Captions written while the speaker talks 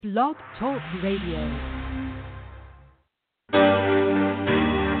Blog Talk Radio.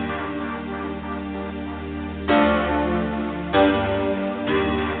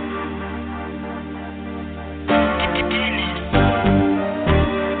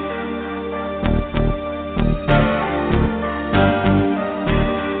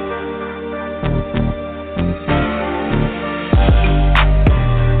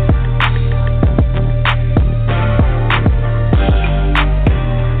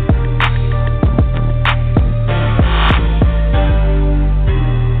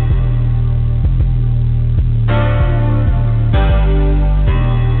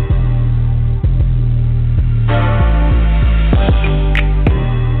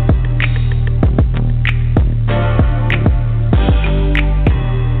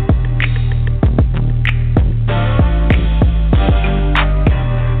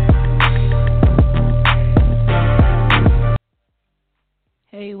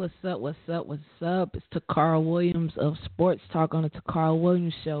 What's up? It's Takara Williams of Sports Talk on the Takara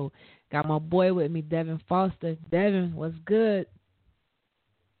Williams Show. Got my boy with me, Devin Foster. Devin, what's good?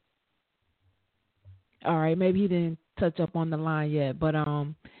 All right, maybe he didn't touch up on the line yet, but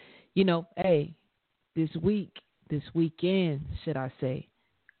hey, this weekend, should I say,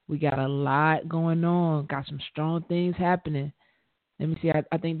 we got a lot going on. Got some strong things happening. Let me see.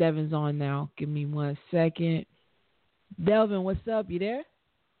 I think Devin's on now. Give me 1 second. Delvin, what's up? You there?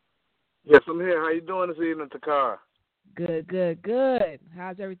 Yes, I'm here. How you doing this evening, Takara? Good.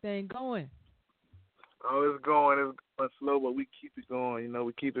 How's everything going? Oh, it's going slow, but we keep it going.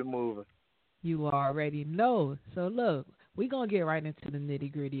 We keep it moving. You already know. So, look, we're going to get right into the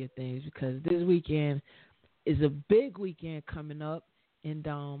nitty-gritty of things because this weekend is a big weekend coming up, and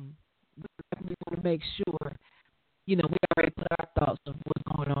we want to make sure, we already put our thoughts on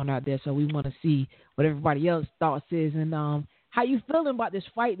what's going on out there, so we want to see what everybody else's thoughts is, and how you feeling about this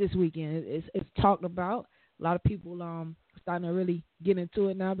fight this weekend? It's talked about. A lot of people starting to really get into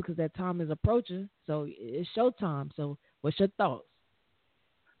it now because that time is approaching. So it's showtime. So what's your thoughts?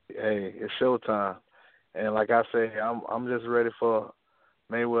 Hey, it's showtime, and like I say, I'm just ready for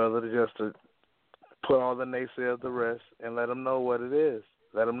Mayweather to put all the naysayers to rest and let them know what it is.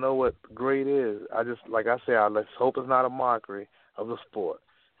 Let them know what great is. Let's hope it's not a mockery of the sport.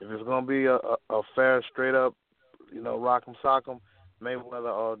 If it's gonna be a fair, straight up, rock'em sock'em,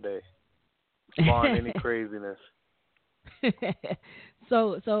 Mayweather all day, barring any craziness.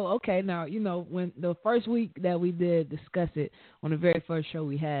 So okay, now when the first week that we did discuss it on the very first show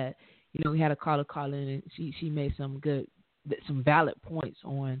we had, we had a caller call in and she made some valid points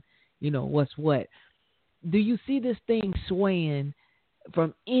on what's what. Do you see this thing swaying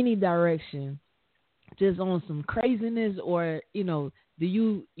from any direction, just on some craziness, or do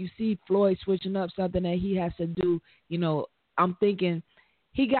you see Floyd switching up something that he has to do? I'm thinking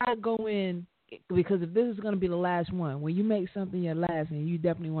he got to go in because if this is going to be the last one, when you make something your last and you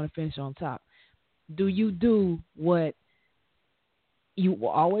definitely want to finish on top, do you do what you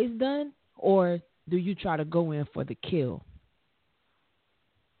always done, or do you try to go in for the kill?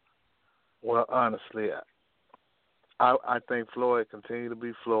 Well, honestly, I think Floyd continue to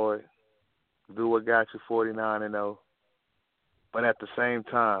be Floyd, do what got you 49-0. But at the same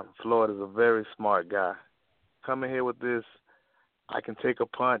time, Floyd is a very smart guy. Coming here with this, I can take a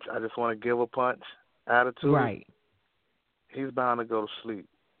punch, I just want to give a punch attitude. Right. He's bound to go to sleep.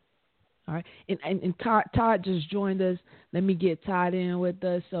 All right. And Todd just joined us. Let me get Todd in with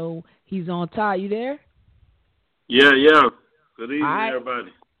us. So he's on. Todd, you there? Yeah. Good evening,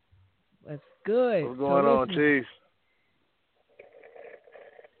 everybody. That's good. What's going on, Chief?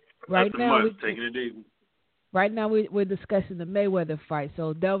 Right now, taking it easy. Right now, we're discussing the Mayweather fight.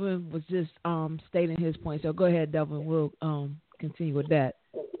 So Delvin was just stating his point. So go ahead, Delvin. We'll continue with that.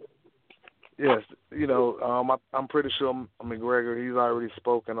 Yes, I'm pretty sure McGregor, he's already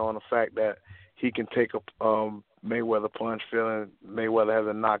spoken on the fact that he can take a Mayweather punch, feeling Mayweather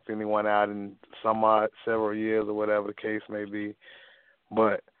hasn't knocked anyone out in several years or whatever the case may be.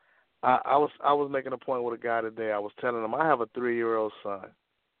 But I was making a point with a guy today. I was telling him I have a 3-year-old son.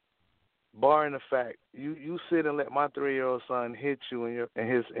 Barring the fact you sit and let my 3-year-old son hit you in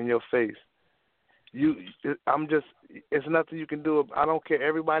your face, it's nothing you can do. I don't care.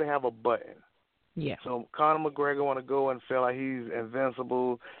 Everybody have a button. Yeah. So Conor McGregor want to go and feel like he's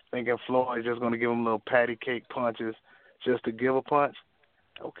invincible, thinking Floyd is just going to give him little patty cake punches just to give a punch.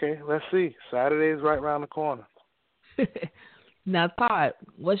 Okay, let's see. Saturday's right around the corner. Now, Todd,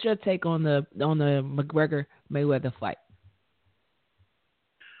 what's your take on the McGregor Mayweather fight?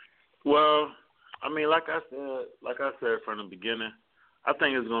 Well, I mean, like I said from the beginning, I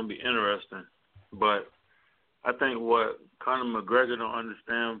think it's going to be interesting. But I think what Conor McGregor don't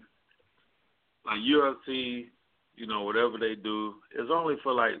understand, like UFC, whatever they do, it's only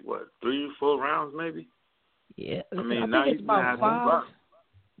for 3-4 rounds maybe. Yeah, I mean, I now think it's about 5.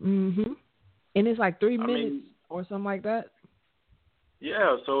 Mhm. And it's like 3 minutes or something like that.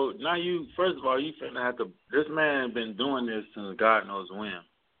 Yeah, so now first of all, you finna have to. This man been doing this since God knows when.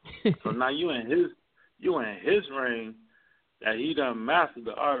 So now you in his ring, that he done mastered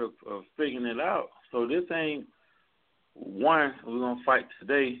the art of figuring it out. So this ain't one. We're gonna fight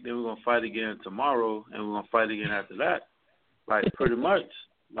today, then we're gonna fight again tomorrow, and we're gonna fight again after that. Like pretty much,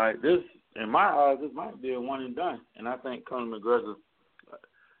 like this. In my eyes, this might be a one and done. And I think Conor McGregor,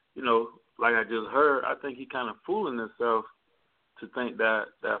 like I just heard, I think he kind of fooling himself to think that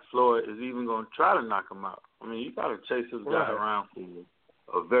Floyd is even going to try to knock him out. I mean, you got to chase this guy around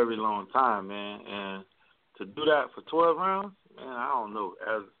for a very long time, man. And to do that for 12 rounds, man, I don't know.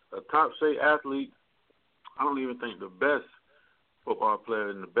 As a top shape athlete, I don't even think the best football player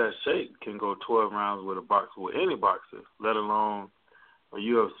in the best shape can go 12 rounds with any boxer, let alone a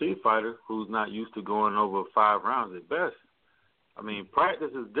UFC fighter who's not used to going over 5 rounds at best. I mean,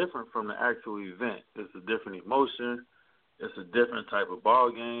 practice is different from the actual event. It's a different emotion. It's a different type of ball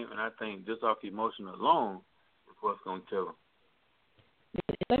game, and I think just off emotion alone is what's going to kill him.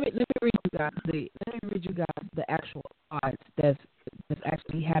 Let me read you guys the actual odds that's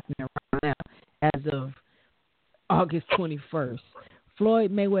actually happening right now as of August 21st.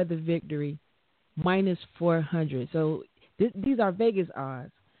 Floyd Mayweather victory -400. So these are Vegas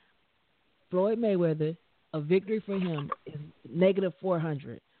odds. Floyd Mayweather, a victory for him is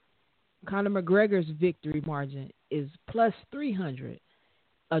 -400. Conor McGregor's victory margin is +300.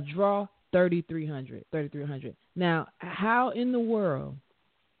 A draw, 3,300. Now, how in the world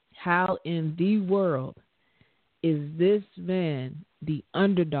is this man the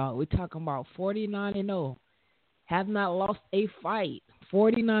underdog? We're talking about 49-0. Have not lost a fight.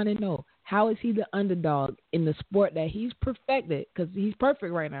 49-0. How is he the underdog in the sport that he's perfected? Because he's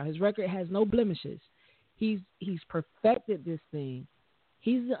perfect right now. His record has no blemishes. He's perfected this thing.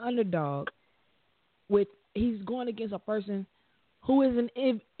 He's the underdog. He's going against a person who isn't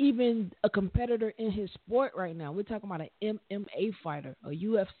even a competitor in his sport right now. We're talking about an MMA fighter, a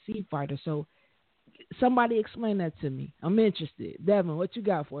UFC fighter. So somebody explain that to me. I'm interested. Devin, what you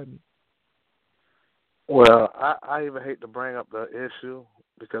got for me? Well, I even hate to bring up the issue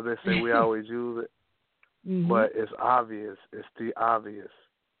because they say we always use it, but it's obvious. It's the obvious.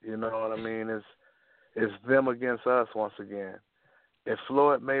 You know what I mean? It's them against us once again. If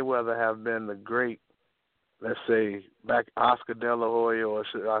Floyd Mayweather have been the great, let's say, back Oscar De La Hoya, or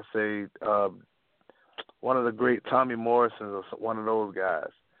should I say one of the great Tommy Morrisons or one of those guys,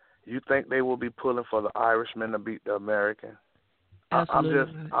 you think they will be pulling for the Irishman to beat the American?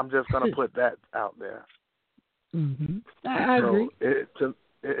 Absolutely. I'm just going to put that out there. I agree.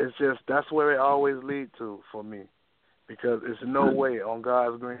 It's just that's where it always lead to for me, because it's no way on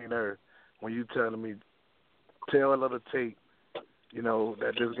God's green earth when you telling me tell a little tape,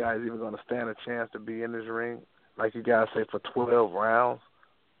 that this guy's even going to stand a chance to be in this ring, like you guys say, for 12 rounds,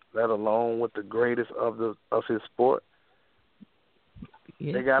 let alone with the greatest of his sport.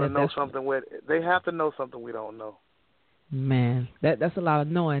 Yeah, they got to know something. They have to know something we don't know. Man, that's a lot of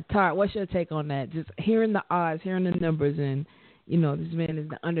knowing. Todd, what's your take on that? Just hearing the odds, hearing the numbers, and this man is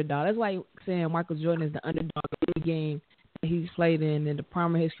the underdog. That's like saying Michael Jordan is the underdog of any game that he's played in the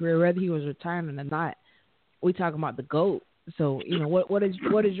prime of his career, whether he was retiring or not. We talking about the GOAT. So what is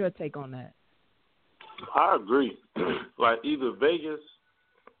your take on that? I agree. Like either Vegas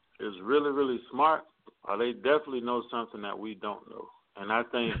is really, really smart, or they definitely know something that we don't know. And I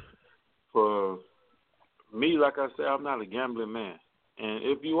think for me, like I said, I'm not a gambling man. And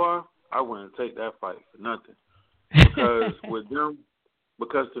if you are, I wouldn't take that fight for nothing.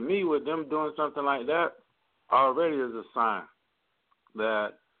 Because to me, with them doing something like that, already is a sign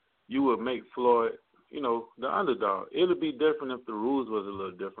that you would make Floyd, the underdog. It would be different if the rules was a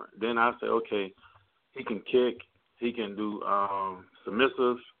little different. Then I say, okay, he can kick, he can do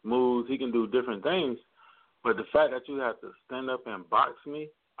submissive moves, he can do different things. But the fact that you have to stand up and box me,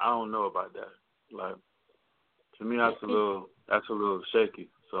 I don't know about that. Like, to me, that's a little shaky.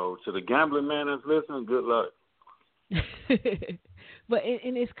 So to the gambling man that's listening, good luck. But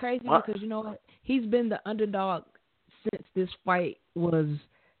it's crazy because what? He's been the underdog since this fight was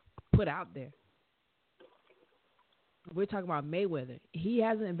put out there. We're talking about Mayweather. He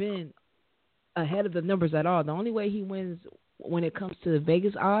hasn't been ahead of the numbers at all. The only way he wins when it comes to the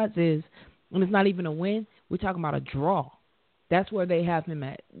Vegas odds is when it's not even a win. We're talking about a draw. That's where they have him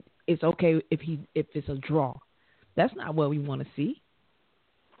at. It's okay if it's a draw. That's not what we want to see.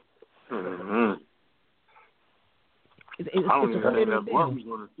 I don't even think that's deal. what we're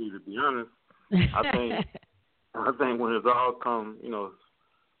going to see, to be honest. I think when it's all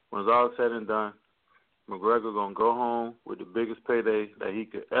when it's all said and done, McGregor gonna go home with the biggest payday that he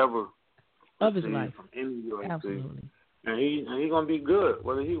could ever of his life from any UFC. Absolutely. And he gonna be good.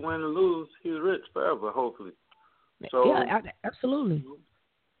 Whether he win or lose, he's rich forever, hopefully. So yeah, absolutely.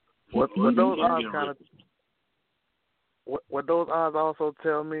 What those odds also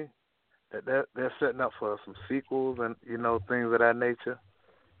tell me that they're setting up for some sequels and things of that nature.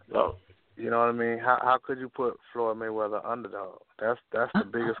 Oh. You know what I mean? How could you put Floyd Mayweather underdog? That's the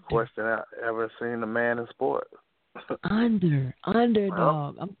biggest question I ever seen a man in sport.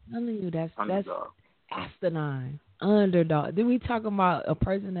 Underdog. I'm telling you, that's asinine. Underdog. Then we talking about a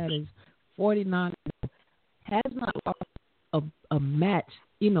person that is 49, has not lost a match.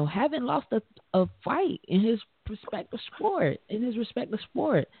 Haven't lost a fight in his respective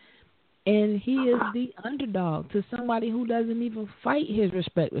sport. And he is the underdog to somebody who doesn't even fight his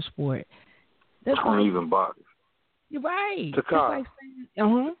respective sport. That's don't even box. You're right. Takar,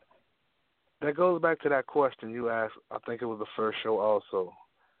 that goes back to that question you asked. I think it was the first show also.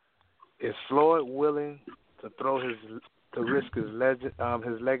 Is Floyd willing to risk his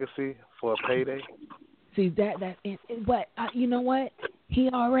legacy for a payday? See but you know what? He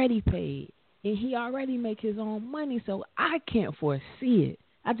already paid, and he already make his own money. So I can't foresee it.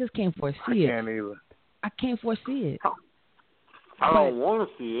 I just can't foresee it. I can't either. I can't foresee it. I don't want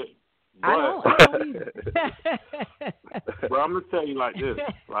to see it. But I don't either. Well, I'm gonna tell you like this: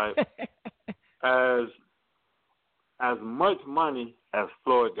 like as much money as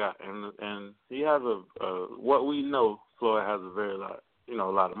Floyd got, and he has what we know, Floyd has a very lot, a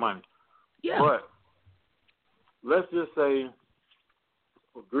lot of money. Yeah. But let's just say,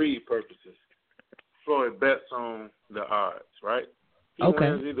 for greed purposes, Floyd bets on the odds, right? He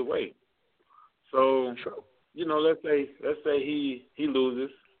wins either way. So, let's say he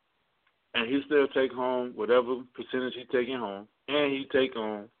loses, and he still take home whatever percentage he taking home, and he take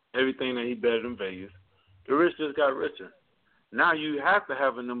on everything that he betted in Vegas. The rich just got richer. Now you have to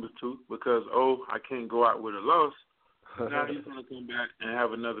have a number two because, I can't go out with a loss. Now he's going to come back and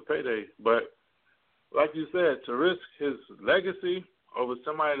have another payday. But like you said, to risk his legacy over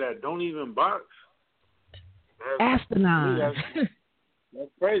somebody that don't even box, asinine. That's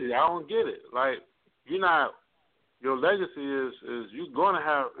crazy. I don't get it. Like, your legacy is you're going to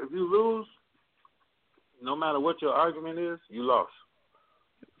have, if you lose, no matter what your argument is, you lost.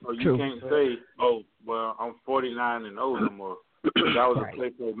 So you can't say, I'm 49 and 0 no more. That was a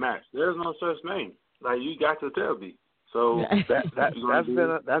play-for match. There's no such thing. Like, you got to tell me. So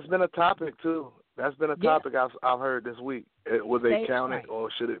that's been a topic too. That's been a topic I've heard this week. Would they count it, or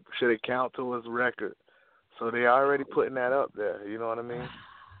should it count to his record? So they already putting that up there. You know what I mean?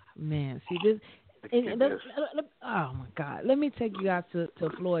 Man, see this. Oh my God! Let me take you out to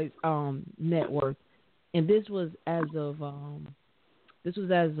Floyd's net worth, and this was as of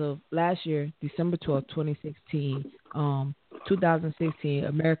last year, December 12th, 2016. 2016,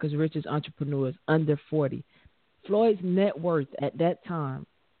 America's richest entrepreneurs under 40. Floyd's net worth at that time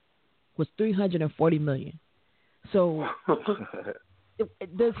was $340 million. So,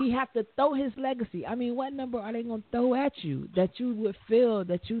 does he have to throw his legacy? I mean, what number are they going to throw at you that you would feel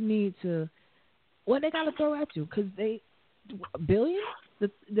that you need to? What they got to throw at you? Because billions.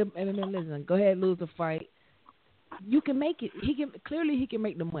 Listen, go ahead, lose the fight. You can make it. He can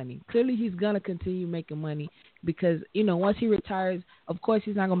make the money. Clearly, he's gonna continue making money because once he retires, of course,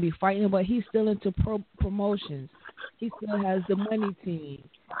 he's not gonna be fighting, but he's still into promotions. He still has the money team.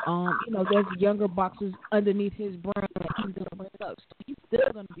 There's younger boxers underneath his brand that he's gonna bring up. So he's still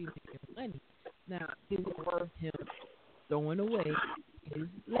gonna be making money. Now, is it worth him throwing away his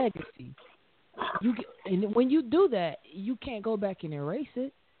legacy? And when you do that, you can't go back and erase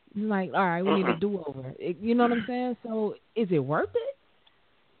it. Like, all right, we need a do-over. You know what I'm saying? So, is it worth it?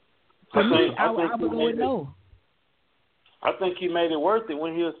 For me, I would go with no. I think he made it worth it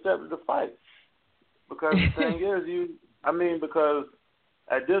when he accepted the fight. Because the thing is, because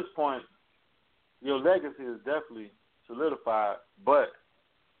at this point, your legacy is definitely solidified. But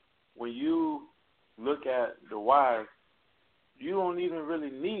when you look at the whys, you don't even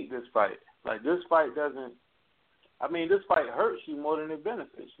really need this fight. Like, this fight doesn't. This fight hurts you more than it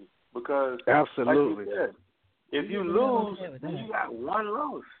benefits you because, absolutely, like you said, if you lose, then you got one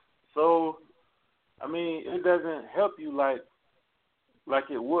loss. So, it doesn't help you like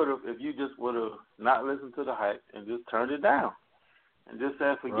it would have if you just would have not listened to the hype and just turned it down and just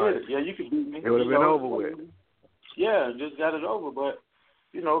said, forget it. Yeah, you can beat me. It would have been over with. Yeah, just got it over. But,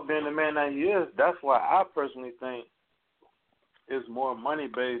 being the man that he is, that's why I personally think it's more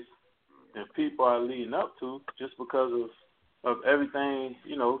money-based that people are leading up to, just because of everything,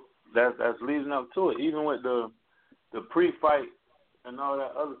 you know, that's leading up to it. Even with the pre-fight and all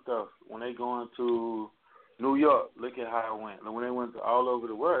that other stuff, when they going to New York, look at how it went. And when they went all over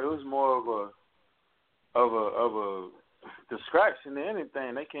the world, it was more of a distraction than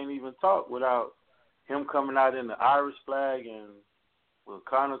anything. They can't even talk without him coming out in the Irish flag, and with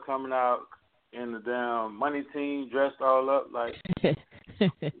Conor coming out in the damn money team dressed all up like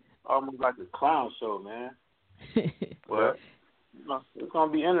almost like a clown show, man. But you know, it's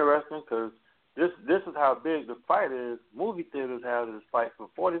gonna be interesting because this is how big the fight is. Movie theaters have this fight for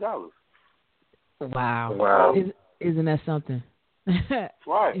 $40. Wow. Isn't that something? Right. That's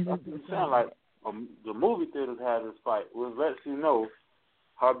what I'm saying. Like the movie theaters have this fight, which lets you know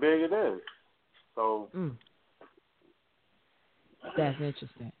how big it is. So that's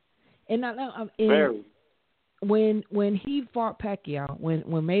interesting. And very. When he fought Pacquiao, when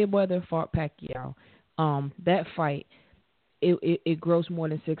Mayweather fought Pacquiao, that fight it grossed more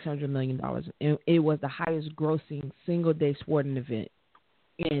than $600 million. And it was the highest grossing single day sporting event.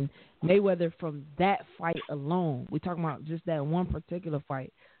 And Mayweather, from that fight alone, we're talking about just that one particular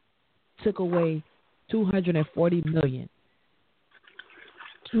fight, took away $240 million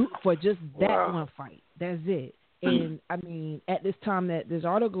for just that one fight. That's it. And I mean, at this time that this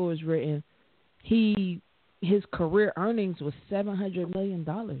article was written, his career earnings was $700 million.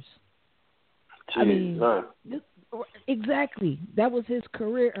 Jeez, I mean, exactly. That was his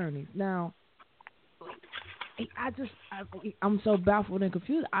career earnings. Now, I'm so baffled and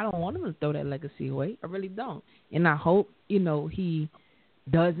confused. I don't want him to throw that legacy away. I really don't. And I hope, you know, he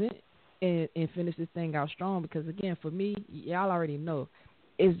doesn't and finish this thing out strong, because, again, for me, y'all already know,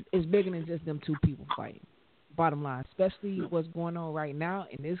 it's bigger than just them two people fighting. Bottom line, especially what's going on right now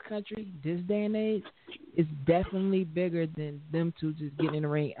in this country, this day and age, it's definitely bigger than them two just getting in the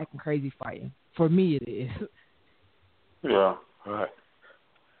ring acting crazy fighting. For me, it is. Yeah. Right.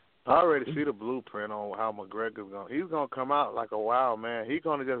 I already see the blueprint on how McGregor's going. He's going to come out like a wild man. He's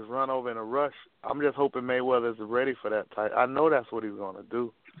going to just run over in a rush. I'm just hoping Mayweather's ready for that type. I know that's what he's going to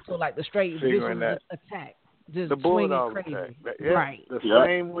do. So like the straight vicious attack. Just the bulldog crazy. attack. Right. The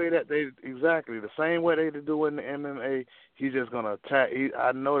same way that the same way they do in the MMA, he's just going to attack.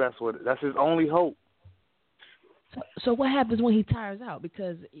 I know that's his only hope. So what happens when he tires out?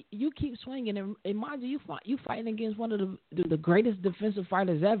 Because you keep swinging, and mind you, you fighting against one of the greatest defensive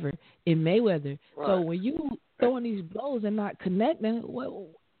fighters ever in Mayweather. Right. So when you throwing these blows and not connecting, well,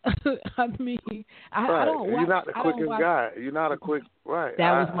 I mean, I don't. You're not the quickest guy. You're not a quick. Right.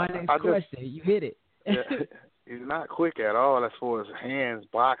 That was my next question. You hit it. He's not quick at all as far as hands,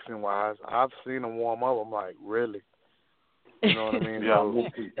 boxing wise. I've seen him warm up. I'm like, really? You know what I mean? So,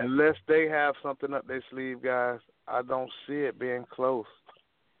 unless they have something up their sleeve, guys, I don't see it being close.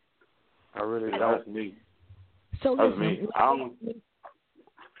 I really don't. That's me. So listen,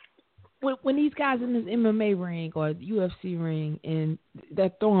 when these guys in this MMA ring or UFC ring and they're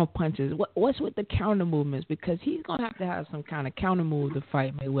throwing punches, what's with the counter movements? Because he's going to have some kind of counter move to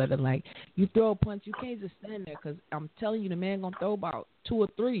fight Mayweather. Like, you throw a punch, you can't just stand there, because I'm telling you, the man going to throw about 2 or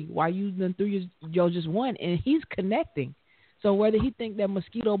 3 while you done threw your just one, and he's connecting. So whether he think that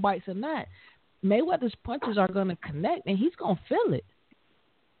mosquito bites or not, Mayweather's punches are going to connect, and he's going to feel it.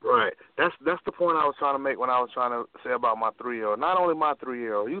 Right. That's the point I was trying to make when I was trying to say about my 3-year-old. Not only my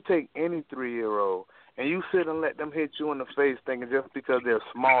 3-year-old. You take any 3-year-old and you sit and let them hit you in the face thinking just because they're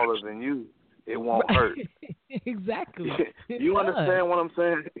smaller than you, it won't hurt. Exactly. You understand what I'm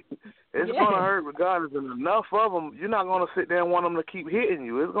saying? It's going to hurt regardless. And enough of them, you're not going to sit there and want them to keep hitting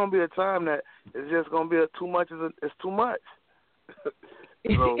you. It's going to be a time that it's just going to be too much. It's too much. So,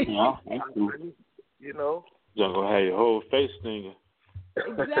 you know. You're going to have your whole face stinging.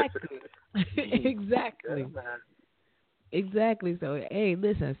 Exactly. So, hey,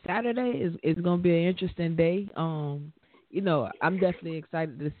 listen, Saturday is going to be an interesting day. You know, I'm definitely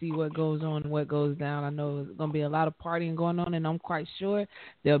excited to see what goes on and what goes down. I know there's going to be a lot of partying going on, and I'm quite sure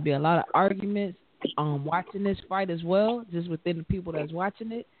there'll be a lot of arguments watching this fight as well, just within the people that's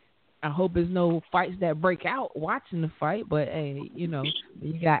watching it. I hope there's no fights that break out watching the fight, but, hey, you know,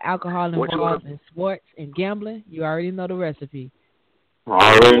 when you got alcohol involved in sports and gambling, you already know the recipe.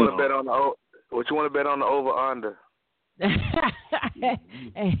 What you want to bet on the over-under? Hey,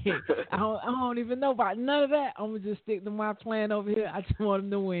 I don't even know about none of that. I'm going to just stick to my plan over here. I just want him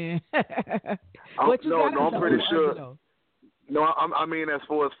to win. I'm pretty sure. No, I mean as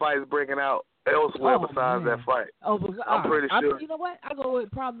far as fights breaking out elsewhere besides that fight. I'm pretty sure. You know what? I'll go with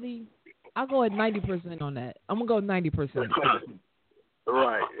 90% on that. I'm going to go 90%.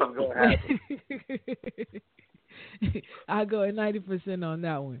 Right. It's going to happen. I go at 90% on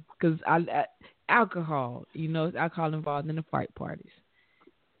that one because alcohol, it's alcohol involved in the fight parties,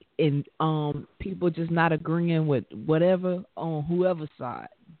 and people just not agreeing with whatever on whoever's side.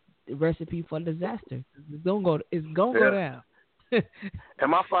 The recipe for disaster. It's gonna go down.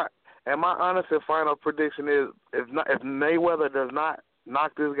 And my honest and final prediction is, if Mayweather does not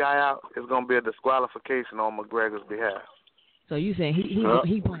knock this guy out, it's gonna be a disqualification on McGregor's behalf. So you saying he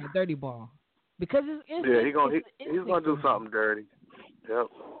playing dirty ball because it's instinct, he's gonna do something dirty. Yep.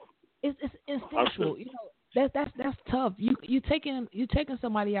 It's instinctual. That's tough. You taking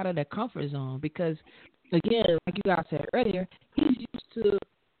somebody out of their comfort zone because, again, like you guys said earlier, he's used to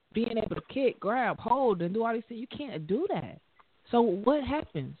being able to kick, grab, hold, and do all these things. You can't do that. So what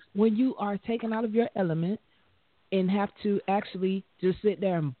happens when you are taken out of your element and have to actually just sit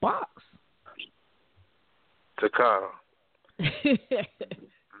there and box? Takara,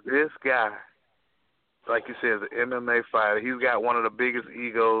 this guy, like you said, is an MMA fighter. He's got one of the biggest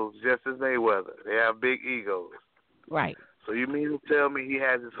egos, just as Mayweather. They have big egos. Right. So you mean to tell me he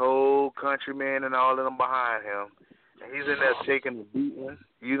has his whole countrymen and all of them behind him, and he's in there taking the beating?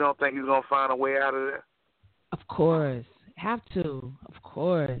 You don't think he's going to find a way out of there? Of course. Have to. Of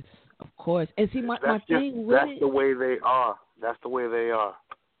course. And see, my thing with that's the way they are. That's the way they are.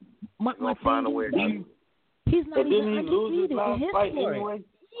 My find a way out. He's not even didn't he lose undefeated his last in his fight sport. anyway?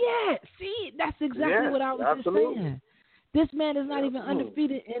 Yeah, see, that's exactly what I was just saying. This man is not even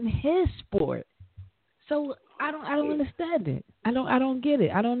undefeated in his sport. So I don't understand it. I don't get it.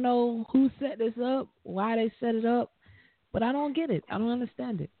 I don't know who set this up, why they set it up, but I don't get it. I don't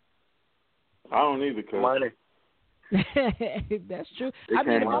understand it. I don't either, cause that's true. I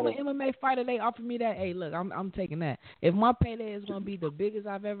mean, if I'm an MMA fighter, they offer me that. Hey, look, I'm taking that. If my payday is going to be the biggest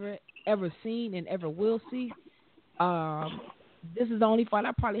I've ever seen and ever will see, this is the only fight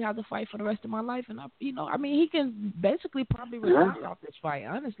I probably have to fight for the rest of my life. And he can basically probably retire off this fight.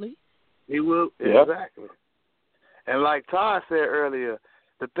 Honestly, he will. Yeah. Exactly. And like Todd said earlier,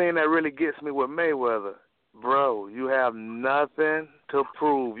 the thing that really gets me with Mayweather, bro, you have nothing to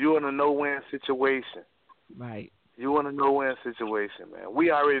prove. You're in a no-win situation. Right. You in a no-win situation, man.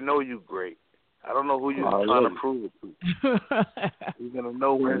 We already know you great. I don't know who you're trying to prove it to. He's in a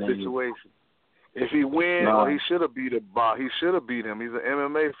no-win situation. If he wins, he should have beat he should have beat him. He's an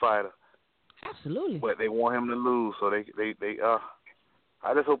MMA fighter. Absolutely. But they want him to lose, so they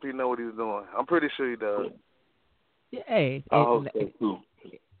I just hope he knows what he's doing. I'm pretty sure he does. Yeah, hey, I hope so too.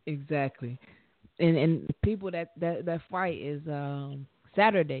 Exactly. And the people that fight is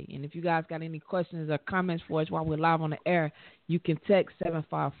Saturday. And if you guys got any questions or comments for us while we're live on the air, you can text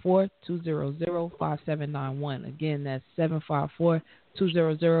 754-200-5791. Again, that's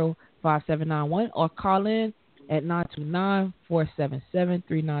 754-200-5791, or call in at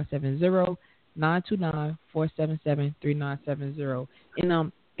 929-477-3970, 929-477-3970.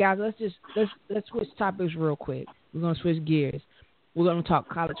 And guys, let's switch topics real quick. We're gonna switch gears. We're gonna talk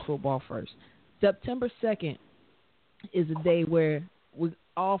college football first. September 2nd is a day where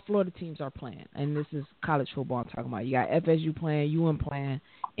all Florida teams are playing, and this is college football I'm talking about. You got FSU playing, UM playing,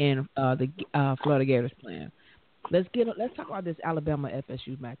 and the Florida Gators playing. Let's talk about this Alabama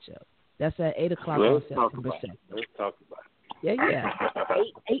FSU matchup. That's at 8 o'clock on September 2nd. Let's talk about it. Yeah.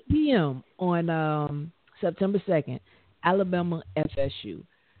 8 p.m. on September 2nd, Alabama FSU.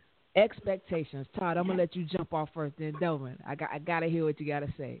 Expectations. Todd, I'm gonna let you jump off first, then Delvin. I gotta hear what you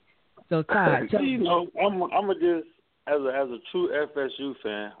gotta say. So Todd, tell me. I'm gonna just, as a true FSU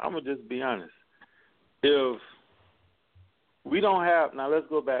fan, I'm gonna just be honest. If we don't have, now let's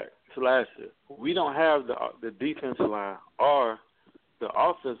go back to last year. We don't have the defensive line or the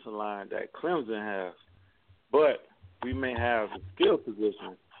offensive line that Clemson has, but we may have the skill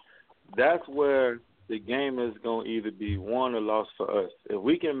position. That's where the game is going to either be won or lost for us. If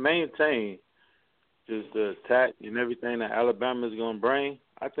we can maintain just the attack and everything that Alabama is going to bring,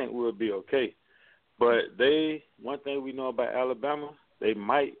 I think we'll be okay. But one thing we know about Alabama, they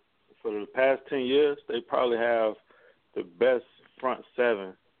might, for the past 10 years, they probably have the best front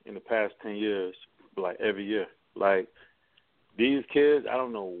seven in the past 10 years, like every year. Like, these kids, I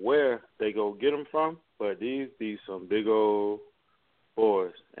don't know where they go get them from, but these be some big old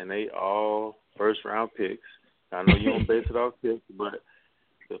boys, and they all first-round picks. I know you don't base it off picks, but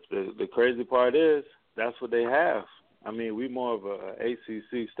the crazy part is that's what they have. I mean, we more of a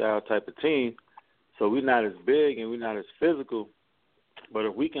ACC-style type of team, so we're not as big and we're not as physical. But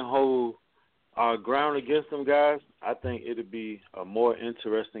if we can hold our ground against them guys, I think it'll be a more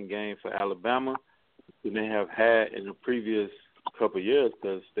interesting game for Alabama than they have had in the previous couple of years,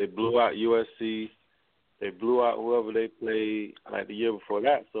 because they blew out USC. They blew out whoever they played like the year before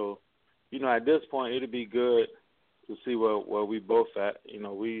that. So, at this point, it'll be good to see where we both at. You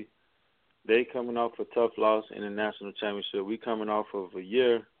know, they coming off a tough loss in the national championship. We coming off of a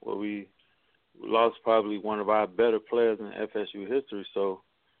year where we lost probably one of our better players in FSU history. So,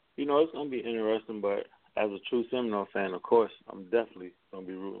 you know, it's going to be interesting. But as a true Seminole fan, of course, I'm definitely going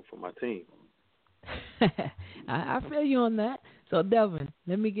to be rooting for my team. I feel you on that. So, Delvin,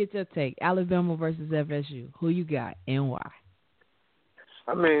 let me get your take. Alabama versus FSU. Who you got and why?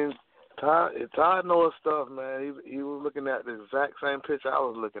 I mean, Todd knows stuff, man. He was looking at the exact same picture I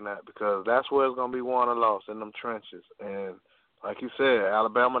was looking at because that's where it's going to be won or lost, in them trenches. And like you said,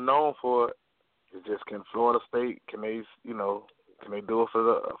 Alabama known for it. It's just, can Florida State, can they do it for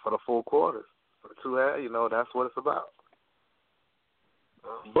the full quarters? For the 2 halves, you know, that's what it's about.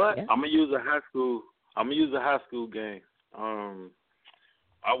 But I'm gonna use a high school game.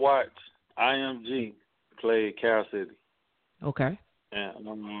 I watched IMG play Cal City. Okay. And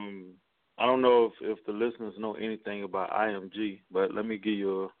I don't know if the listeners know anything about IMG, but let me give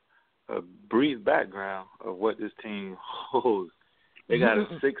you a brief background of what this team holds. They got a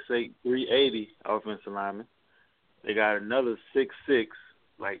 6'8", 380 offensive lineman. They got another 6'6",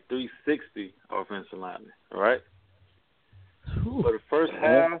 like 360 offensive lineman. All right. For the first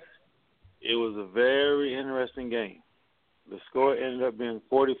half, it was a very interesting game. The score ended up being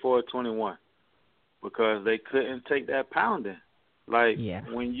 44-21 because they couldn't take that pounding. Like,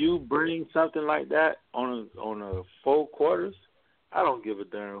 when you bring something like that on a 4 quarters, I don't give a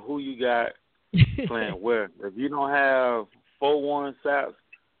darn who you got playing where. If you don't have 4 Warren Sapps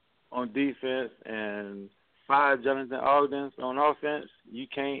on defense and 5 Jonathan Ogdens on offense, you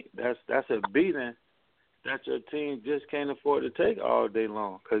can't. That's a beating that your team just can't afford to take all day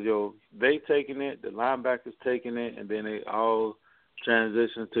long because they taking it, the linebackers taking it, and then they all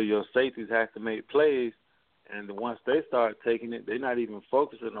transition to your safeties have to make plays. And once they start taking it, they're not even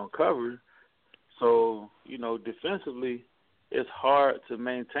focusing on coverage. So, you know, defensively, it's hard to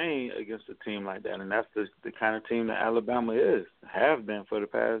maintain against a team like that. And that's the kind of team that Alabama have been for the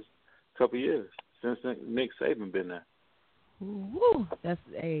past couple of years, since Nick Saban been there. Woo!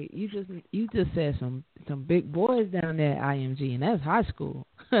 You just said some big boys down there at IMG, and that's high school.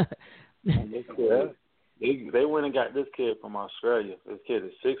 They went and got this kid from Australia. This kid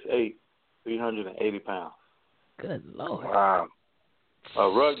is 6'8", 380 pounds. Good Lord. Wow. A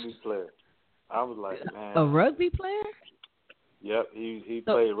rugby player. I was like, man. A rugby player? Yep, he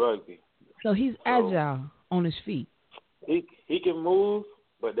played rugby. So he's agile on his feet. He can move,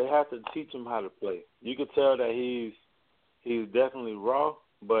 but they have to teach him how to play. You could tell that he's definitely raw,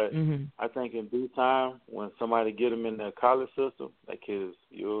 but I think in due time, when somebody get him in the college system, that kid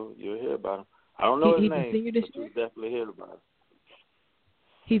you'll hear about him. I don't know his name, senior this but year? you'll definitely hear about him.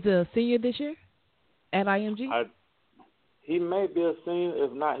 He's a senior this year at IMG? He may be a senior.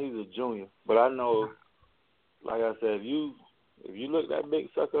 If not, he's a junior. But I know, like I said, if you look that big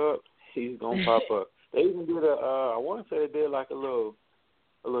sucker up, he's gonna pop up. They even did I want to say they did like a little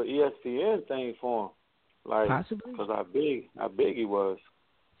ESPN thing for him, like possibly because how big he was.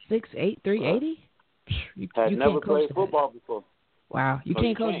 6'8", 380. You never played football before. Wow, you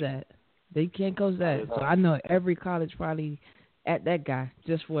can't coach that. They can't coach that. So I know every college probably at that guy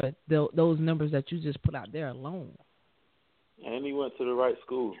just for those numbers that you just put out there alone. And he went to the right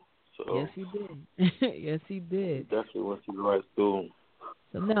school. So yes, he did. Yes, he did. He definitely went to the right school.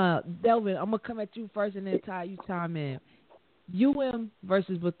 So now, Delvin, I'm gonna come at you first, and then Ty, you chime in. UM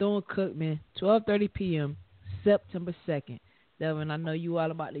versus Bethune-Cookman, 12:30 p.m., September 2nd. Delvin, I know you all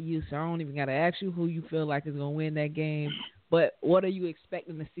about the youth, so I don't even gotta ask you who you feel like is gonna win that game. But what are you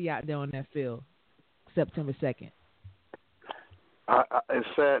expecting to see out there on that field, September 2nd? It's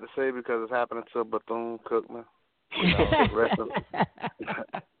sad to say because it's happening to Bethune-Cookman. You know,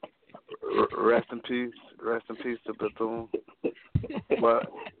 rest in peace to Bethune. But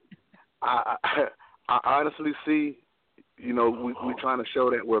I honestly see, you know, we trying to show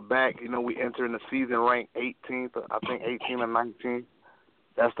that we're back. You know, we entering the season ranked 18th, I think 18 or 19.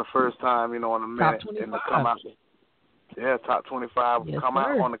 That's the first time, you know, in a minute in the come out. Yeah, top 25 come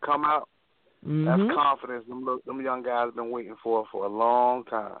out on the come out. That's confidence. Them young guys have been waiting for a long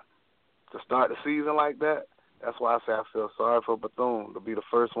time. To start the season like that, that's why I say I feel sorry for Bethune to be the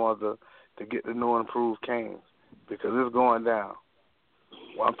first ones to get the new and improved Canes because it's going down.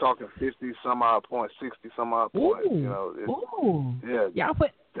 Well, I'm talking 50-some-odd points, 60-some-odd points. Ooh. You know, y'all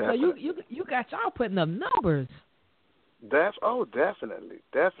so you got y'all putting up numbers. Definitely.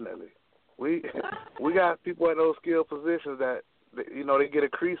 We got people at those skill positions that you know they get a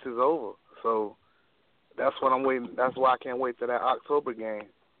creases over. So that's what I'm waiting. That's why I can't wait till that October game.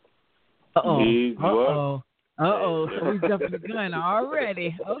 So we jumping the gun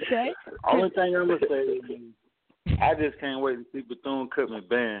already. Okay. Only thing I'm gonna say is I just can't wait to see Bethune-Cookman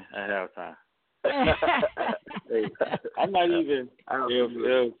band at halftime. Hey, I'm not even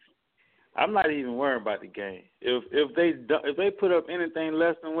I'm not even worried about the game. If they put up anything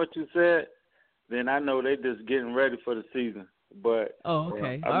less than what you said, then I know they just getting ready for the season. But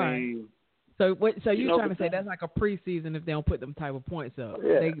okay, I mean. Right. So you're trying to say that's like a preseason if they don't put them type of points up?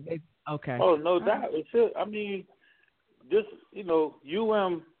 Yeah. Okay. Oh, no doubt. It should. I mean, just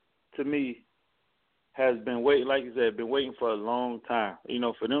UM to me has been waiting, like you said, been waiting for a long time.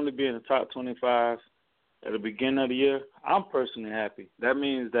 For them to be in the top 25 at the beginning of the year, I'm personally happy. That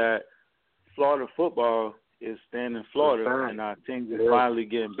means that Florida football is staying in Florida, and our teams are finally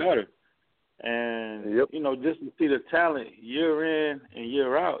getting better. And, just to see the talent year in and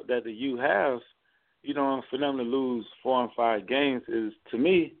year out that the U has, for them to lose 4 and 5 games is, to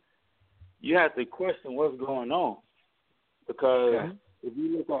me, you have to question what's going on. Because if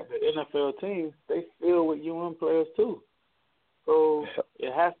you look at the NFL teams, they fill with UM players too. So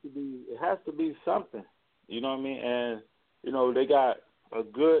it has to be something. You know what I mean? And, they got a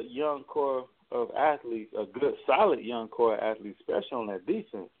good young core of athletes, a good solid young core of athletes, especially on that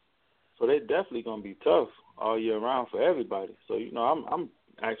defense. So they're definitely going to be tough all year round for everybody. So, I'm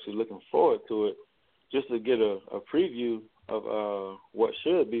actually looking forward to it just to get a preview of what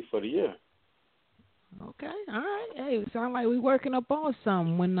should be for the year. Okay, all right. Hey, it sounds like we're working up on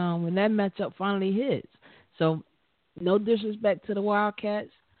something when that matchup finally hits. So, no disrespect to the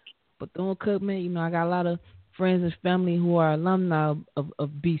Wildcats, but Bethune-Cookman, I got a lot of friends and family who are alumni of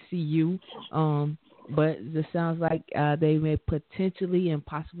BCU. But it just sounds like they may potentially and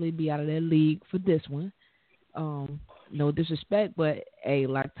possibly be out of their league for this one. No disrespect, but, hey,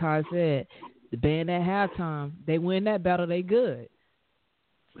 like Todd said, the band at halftime, they win that battle, they good.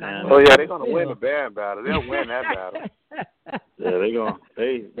 They're going to win the band battle. They'll win that battle. Yeah, they're going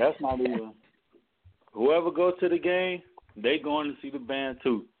to. That's not even. Whoever goes to the game, they going to see the band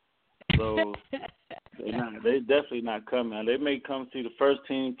too. So they definitely not coming. They may come see the first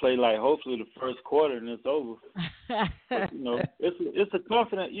team play, like hopefully the first quarter, and it's over. But, it's a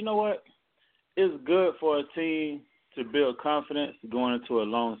confident. You know what? It's good for a team to build confidence going into a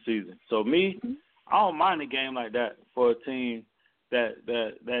long season. So I don't mind a game like that for a team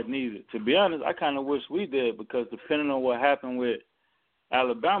that needs it. To be honest, I kind of wish we did, because depending on what happened with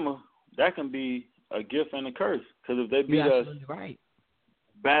Alabama, that can be a gift and a curse. Because if they beat us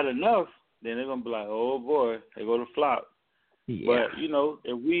bad enough, then they're going to be like, oh, boy, they go to flop. Yeah. But,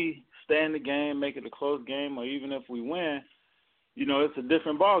 if we stay in the game, make it a close game, or even if we win, it's a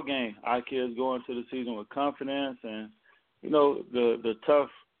different ball game. Our kids go into the season with confidence, and, the tough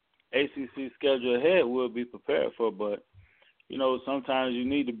ACC schedule ahead we'll be prepared for. But, sometimes you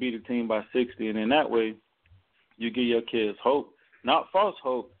need to beat a team by 60, and in that way you give your kids hope. Not false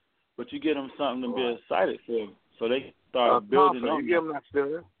hope, but you give them something to be excited for, so they start building on. You give them that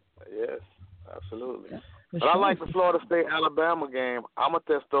feeling. Yes, absolutely. Yeah, but I like the Florida State-Alabama game. I'm going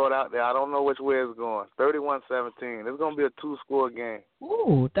to just throw it out there. I don't know which way it's going. 31-17. It's going to be a two-score game.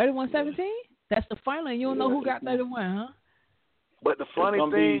 Ooh, 31-17? That's the final, and you don't know who got 31, huh? But the funny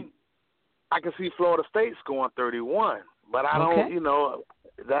thing, I can see Florida State scoring 31. But I don't,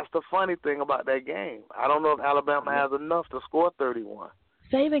 that's the funny thing about that game. I don't know if Alabama has enough to score 31.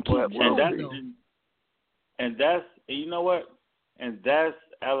 Save keep and that's, you know what? And that's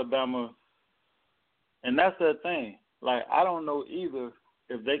Alabama. And that's the thing. Like, I don't know either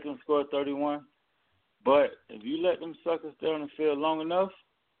if they can score 31, but if you let them suckers stay on the field long enough,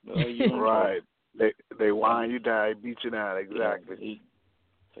 right. They wind you down, they beat you down, exactly.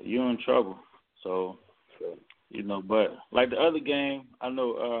 You're in trouble. So, but like the other game, I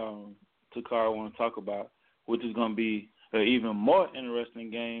know Takara want to talk about, which is going to be an even more interesting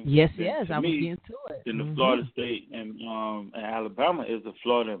game. Yes, I was getting to it. Than the Florida State and Alabama is the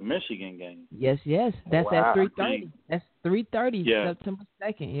Florida and Michigan game. Yes, that's at 3:30. That's 3:30, September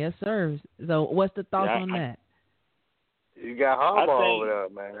 2nd. Yes, sir. So, what's the thoughts on that? You got Harbaugh over there,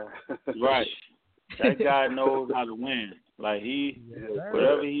 man. Right. That guy knows how to win. Like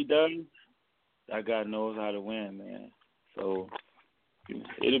whatever he does, that guy knows how to win, man. So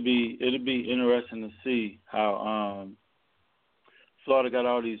it'll be interesting to see how Florida got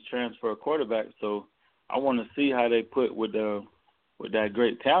all these transfer quarterbacks. So I want to see how they put with that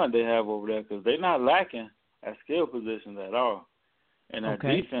great talent they have over there, because they're not lacking at skill positions at all. And that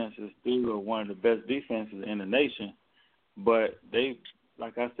defense is still one of the best defenses in the nation. But they,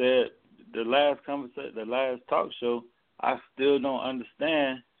 like I said, the last talk show, I still don't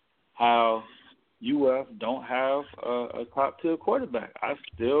understand how UF don't have a top-tier quarterback. I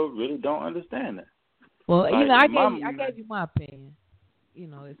still really don't understand that. Well, I gave you my opinion.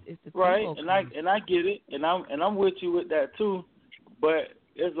 it's the right, tempo and I get it, and I'm with you with that too, but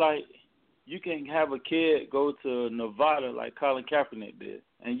it's like you can have a kid go to Nevada like Colin Kaepernick did,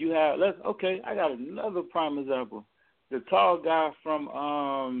 and you have I got another prime example, the tall guy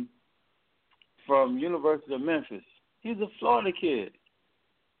from University of Memphis. He's a Florida kid.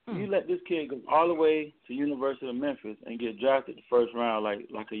 You let this kid go all the way to University of Memphis and get drafted the first round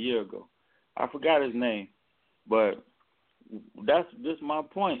like a year ago. I forgot his name, but that's just my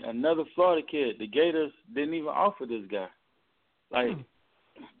point. Another Florida kid. The Gators didn't even offer this guy.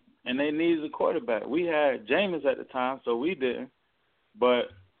 And they needed a quarterback. We had Jameis at the time, so we didn't. But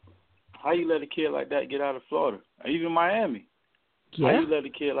how you let a kid like that get out of Florida? Even Miami. Yeah. How you let a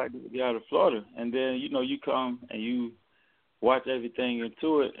kid like that get out of Florida? And then, you come and you watch everything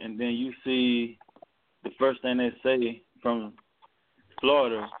into it, and then you see the first thing they say from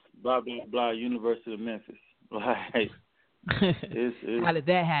Florida, blah, blah, blah, University of Memphis. Like, how did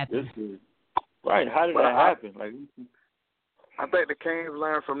that happen? Right, how did that happen? I think the Canes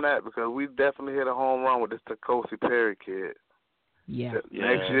learned from that because we definitely hit a home run with this Takosi Perry kid. Yeah.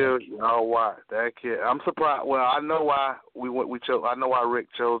 Next year, y'all watch that kid. I'm surprised. Well, I know why we chose. I know why Rick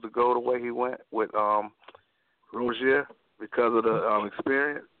chose to go the way he went with Rozier because of the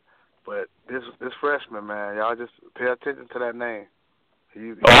experience. But this freshman, man, y'all just pay attention to that name.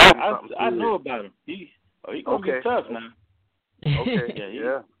 I know about him. He gonna be tough now. Okay.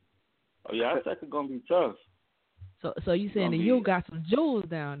 Yeah. Oh yeah, I think it's gonna be tough. So you saying the U got some jewels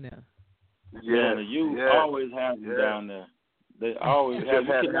down there? Yeah, the U always have them down there. They always have.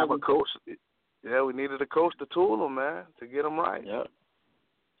 Had to have a coach. Yeah, we needed a coach to tool them, man, to get them right. Yep. That's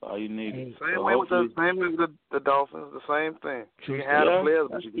all you need. Same way with the Dolphins, the same thing. You have the players,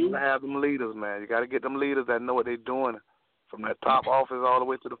 but you gotta have them leaders, man. You gotta get them leaders that know what they're doing from that top office all the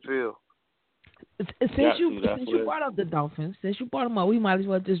way to the field. Since you brought up the Dolphins, since you brought them up, we might as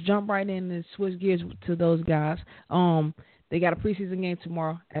well just jump right in and switch gears to those guys. They got a preseason game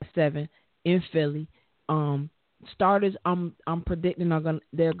tomorrow at 7 in Philly. Starters, I'm predicting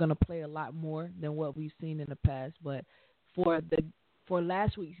they're gonna play a lot more than what we've seen in the past. But for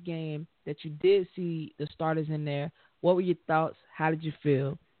last week's game that you did see the starters in there, what were your thoughts? How did you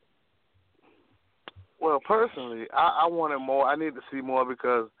feel? Well, personally, I wanted more. I need to see more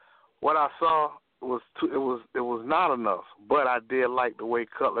because what I saw was it was not enough. But I did like the way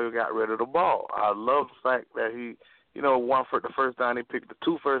Cutler got rid of the ball. I love the fact that he, won for the first down. He picked the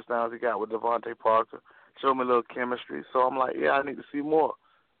 2 first downs he got with Devontae Parker. Showed me a little chemistry. So I'm like, I need to see more.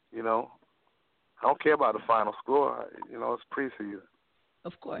 I don't care about the final score. It's preseason.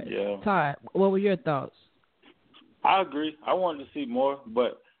 Of course. Yeah. Todd, what were your thoughts? I agree. I wanted to see more,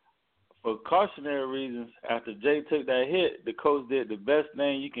 but for cautionary reasons, after Jay took that hit, the coach did the best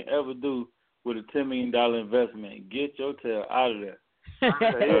thing you can ever do with a $10 million investment. Get your tail out of there.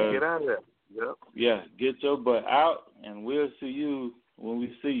 Get out of there. Yep. Yeah, get your butt out, and we'll see you when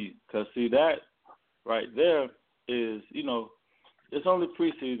we see you. Because, see, that right there is, it's only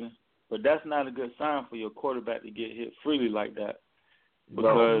preseason, but that's not a good sign for your quarterback to get hit freely like that.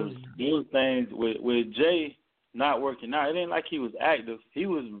 Because those things with Jay not working out, it ain't like he was active. He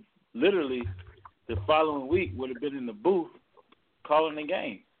was literally the following week would have been in the booth calling the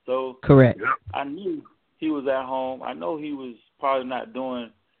game. So correct. I knew he was at home. I know he was probably not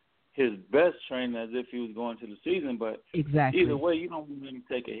doing his best training as if he was going to the season, but exactly. Either way, you don't really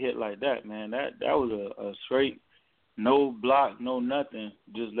take a hit like that, man. That was a straight no block, no nothing.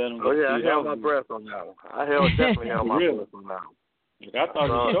 Just let him go. Oh yeah, I held my breath on that one. I definitely held my breath on that one. I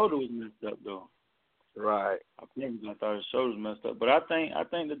thought his shoulder was messed up though. Right. I thought his shoulder was messed up, but I think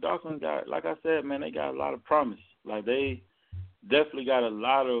the Dolphins got, like I said, man, they got a lot of promise. Like they definitely got a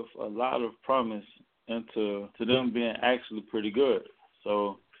lot of promise into them being actually pretty good.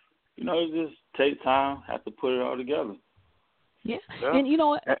 So, it just take time, have to put it all together. Yeah. And you know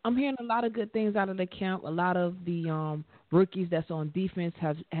what? I'm hearing a lot of good things out of the camp. A lot of the rookies that's on defense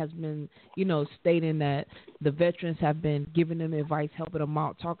has been, stating that the veterans have been giving them advice, helping them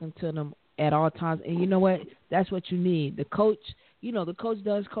out, talking to them at all times. And you know what? That's what you need. The coach, the coach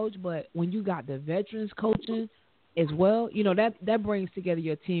does coach, but when you got the veterans coaching as well, that brings together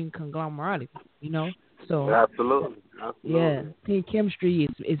your team conglomerate, So absolutely. Yeah, team chemistry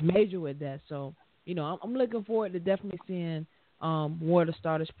is major with that. So, I'm looking forward to definitely seeing more of the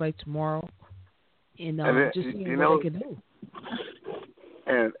starters play tomorrow, and just seeing what they can do.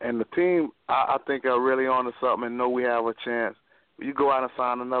 And the team, I think are really on to something and know we have a chance. You go out and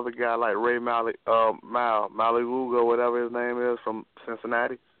sign another guy like Ray Maliuga, whatever his name is, from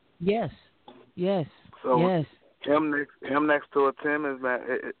Cincinnati. Yes. So yes. Him next to a Tim is, man,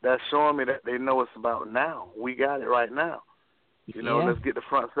 that's showing me that they know it's about now. We got it right now. You know, let's get the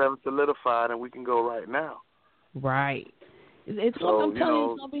front seven solidified, and we can go right now. Right. I'm telling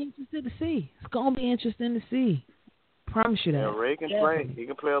you, it's gonna be interesting to see. It's gonna be interesting to see. Promise you that. Yeah, Ray can play. He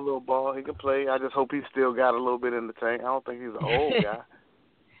can play a little ball. He can play. I just hope he still got a little bit in the tank. I don't think he's an old guy.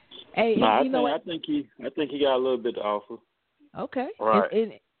 Hey, I think he got a little bit to offer. Okay.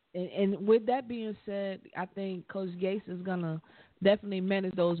 Right. And with that being said, I think Coach Gates is gonna definitely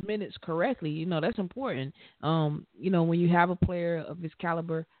manage those minutes correctly. You know, that's important. You know, when you have a player of his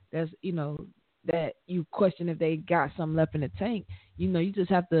caliber, that's that you question if they got something left in the tank. You know, you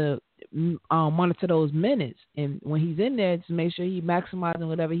just have to monitor those minutes, and when he's in there, just make sure he's maximizing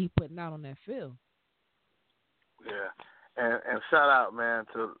whatever he's putting out on that field. Yeah, and shout out, man,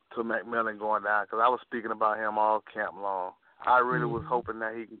 to McMillan going down, because I was speaking about him all camp long. I really was hoping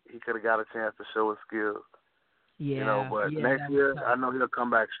that he could have got a chance to show his skills. Yeah, you know, but next year I know he'll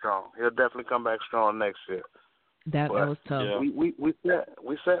come back strong. He'll definitely come back strong next year. That was tough. Yeah.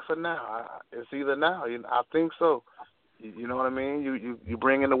 We set for now. It's either now. I think so. You know what I mean? You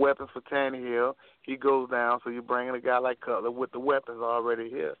bring in the weapons for Tannehill. He goes down, so you bring in a guy like Cutler with the weapons already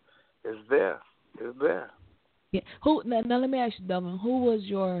here. It's there. Yeah. Now let me ask you, Delvin. Who was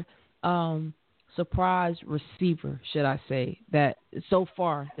your surprise receiver, should I say, that so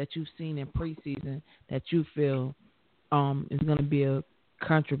far that you've seen in preseason that you feel is going to be a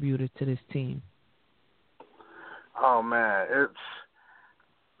contributor to this team? Oh man,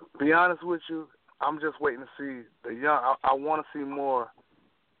 be honest with you, I'm just waiting to see the young. I want to see more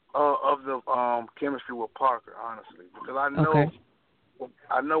of the chemistry with Parker, honestly, because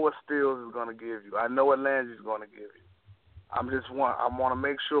I know what Stills is going to give you. I know what Landry's going to give you. I want to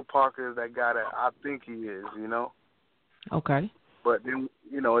make sure Parker is that guy that I think he is. You know. Okay. But then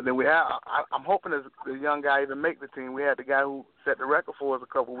then we have. I'm hoping that the young guy even make the team. We had the guy who set the record for us a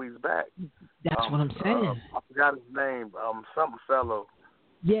couple weeks back. That's what I'm saying. I forgot his name. Something fellow.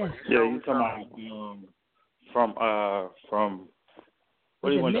 Yes. Yeah, you talking about from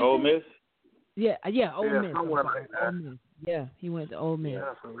what he went to Ole Miss? Yeah, Ole Miss. Somewhere like that. Ole Miss. Yeah, he went to Ole Miss.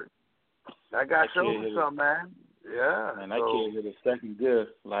 Yeah, so that guy showed me something, man. Yeah. Man, that kid hit a second good,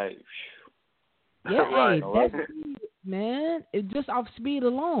 like. Yeah, right. That's man. It's just off speed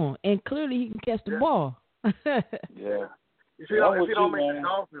alone, and clearly he can catch the ball. Yeah. If he don't make the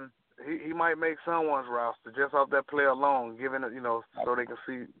Dolphins, he might make someone's roster just off that play alone, giving it, so they can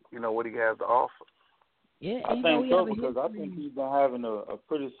see, what he has to offer. Yeah, I think so, because I think he's been having a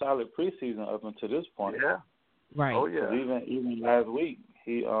pretty solid preseason up until this point. Yeah. Right. Oh yeah. Even last week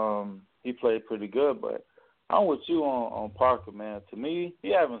he played pretty good, but I'm with you on Parker, man. To me,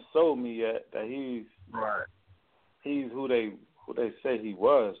 he haven't sold me yet that he's who they say he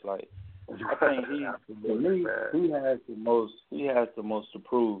was. Like, I think he has the most to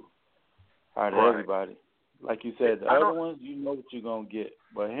prove out of everybody. Like you said, the other ones, you know what you're gonna get,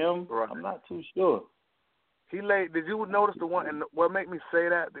 but him, I'm not too sure. Did you notice the one? And what made me say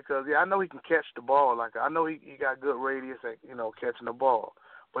that, because I know he can catch the ball. Like, I know he got good radius at catching the ball.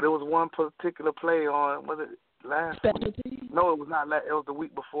 But it was one particular play on, was it last week? No, it was not last. It was the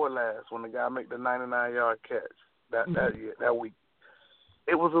week before last when the guy made the 99-yard catch that week.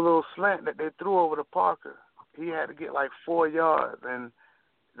 It was a little slant that they threw over to Parker. He had to get like 4 yards, and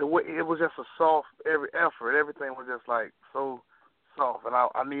the way it was just a soft effort. Everything was just like so soft, and I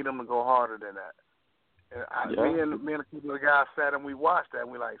need him to go harder than that. And me and a couple of guys sat and we watched that,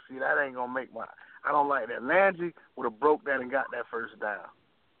 and we like, see, that ain't gonna make my. I don't like that. Landry would have broke that and got that first down.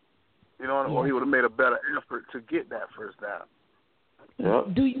 Or he would have made a better effort to get that first down. Yeah.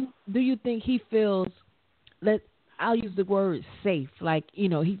 Do you think he feels? I'll use the word safe. Like,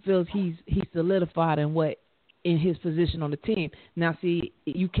 he feels he's solidified in his position on the team. Now, see,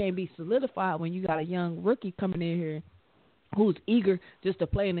 you can't be solidified when you got a young rookie coming in here who's eager just to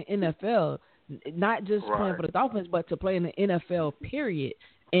play in the NFL, not just playing for the Dolphins, but to play in the NFL period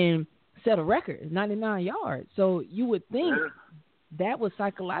and set a record, 99 yards. So you would think that would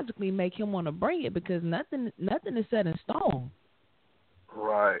psychologically make him want to bring it, because nothing is set in stone.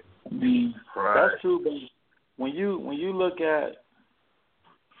 Right. That's true, but when you look at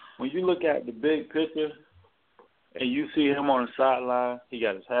the big picture and you see him on the sideline, he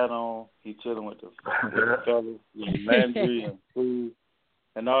got his hat on, he chilling with the fellas, Landry and Food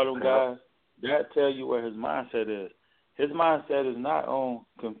and all them guys, that tell you where his mindset is. His mindset is not on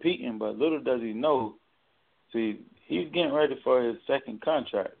competing, but little does he know, see, he's getting ready for his second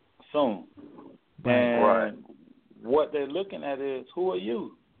contract soon. And what they're looking at is, who are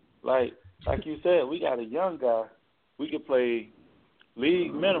you? Like you said, we got a young guy. We could play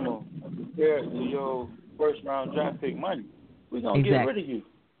league minimum compared to your first-round draft pick money. We're going to get rid of you.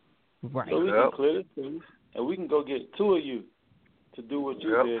 Right. So we can clear the space, and we can go get 2 of you to do what you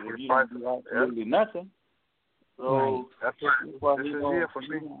did if you right. don't do absolutely nothing. So Right. That's right. This is here for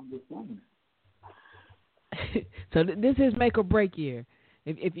me. So this is make or break year.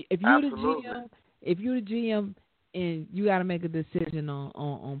 If you Absolutely. the GM, if you the GM and you got to make a decision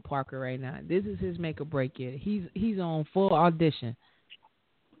on Parker right now, this is his make or break year. He's on full audition.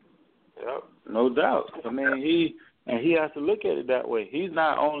 Yep, no doubt. I mean, he has to look at it that way. He's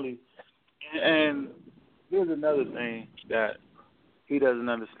not only, and here's another thing that he doesn't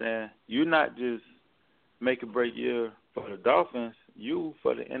understand. You're not just make or break year for the Dolphins, you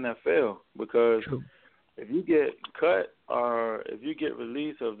for the NFL, because True. if you get cut or if you get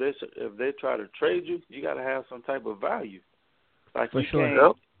released, or if they try to trade you, you got to have some type of value. Like For you sure.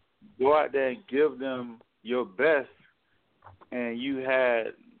 can't go out there and give them your best, and you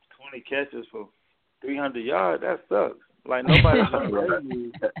had 20 catches for 300 yards. That sucks. Like nobody's gonna pay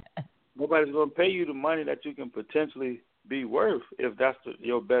you. Nobody's gonna pay you the money that you can potentially be worth if that's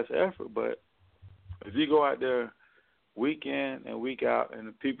your best effort. But if you go out there week in and week out, and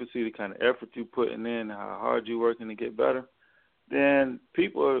the people see the kind of effort you putting in, and how hard you working to get better, then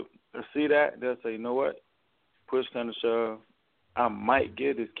people will see that. They'll say, you know what? Push kind of shove. I might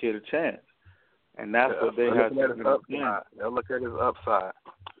give this kid a chance, and that's what they have to understand. They'll look at his upside,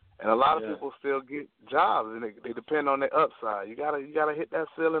 and a lot of people still get jobs, and they depend on their upside. You gotta hit that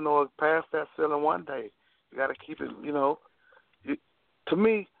ceiling or pass that ceiling one day. You gotta keep it. To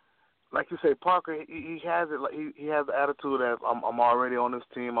me, like you say, Parker, he has it. Like he has the attitude that I'm already on this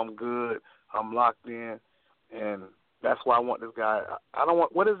team. I'm good. I'm locked in, and that's why I want this guy. I don't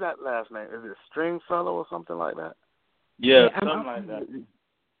want. What is that last name? Is it Stringfellow or something like that? Yeah, something like that.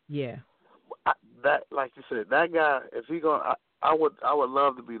 Yeah. That, like you said, that guy. If he going, I would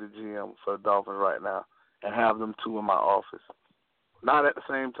love to be the GM for the Dolphins right now and have them two in my office. Not at the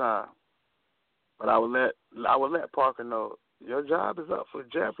same time, but I would let Parker know your job is up for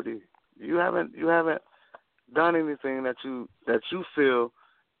jeopardy. You haven't done anything that you feel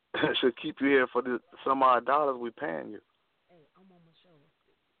should keep you here for the some odd dollars we paying you. Hey, I'm on my show.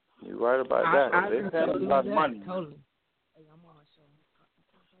 You're right about that. They pay a lot of money. Totally. Hey, I'm on my show.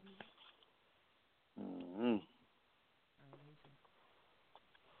 Mm-hmm.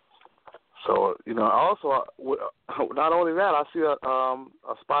 So also not only that, I see a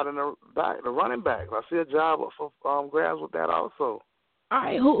spot in the back, the running back. I see a job for grabs with that also. All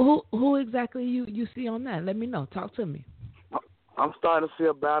right, who exactly you see on that? Let me know. Talk to me. I'm starting to see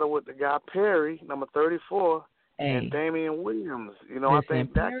a battle with the guy Perry, number 34, and Damian Williams. Listen, I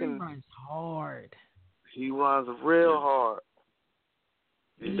think that Perry runs hard. He runs real hard.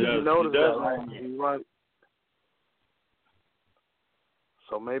 You notice that, right? He runs.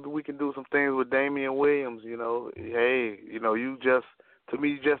 So maybe we can do some things with Damian Williams. Hey, you just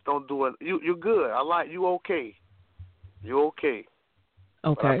you just don't do it. You're good. I like you. Okay, you okay.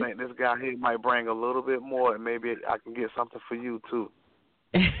 Okay. But I think this guy here might bring a little bit more, and maybe I can get something for you too.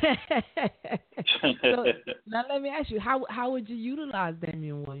 So, now let me ask you, how would you utilize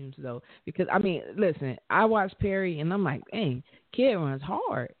Damian Williams though? Because listen, I watched Perry and I'm like, dang, kid runs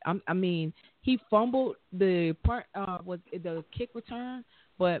hard. I mean, he fumbled the part was the kick return,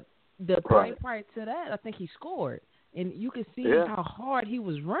 but the play prior to that, I think he scored, and you could see how hard he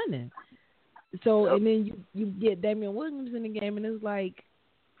was running. So and then you get Damian Williams in the game, and it's like,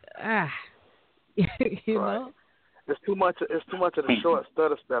 you know. It's too much of the short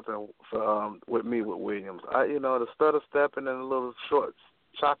stutter stepping for with Williams. The stutter stepping and a little short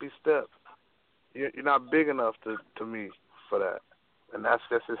choppy step. You're not big enough to me for that, and that's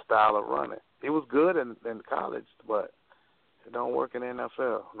just his style of running. He was good in college, but it don't work in the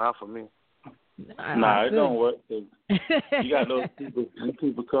NFL. Not for me. Nah, it don't work. You got those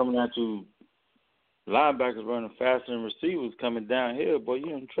people coming at you. Linebackers running faster than receivers coming downhill, boy,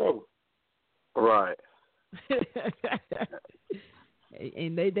 you're in trouble. Right.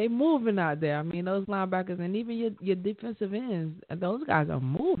 And they moving out there. I mean, those linebackers and even your defensive ends, those guys are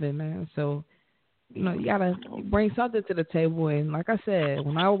moving, man. So, you got to bring something to the table. And like I said,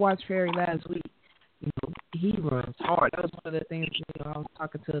 when I watched Perry last week, he runs hard. That was one of the things, I was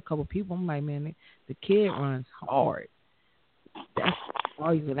talking to a couple people. I'm like, man, the kid runs hard. That's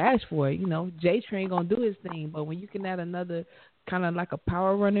all you can ask for. J-Train going to do his thing, but when you can add another kind of like a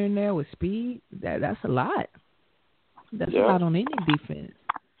power runner in there with speed, that's a lot. That's a lot on any defense.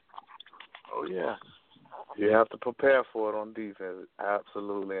 Oh, yeah. You have to prepare for it on defense,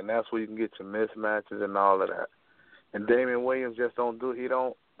 absolutely. And that's where you can get your mismatches and all of that. And Damian Williams just don't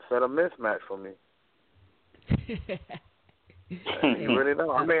set a mismatch for me. He really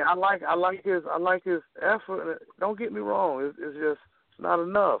don't. I mean, I like his effort. Don't get me wrong. It's just not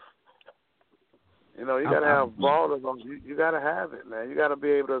enough. You know, you got to have ballers on. You got to have it, man. You got to be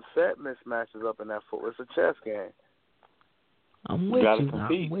able to set mismatches up in that foot. It's a chess game. I'm with you.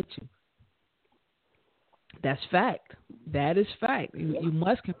 I'm with you. That's fact. That is fact. You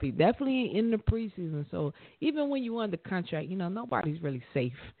must compete. Definitely in the preseason. So even when you under contract, you know, nobody's really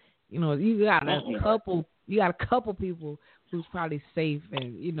safe. You know, you got a couple people who's probably safe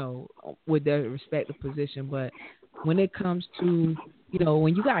and, you know, with their respective position. But when it comes to, you know,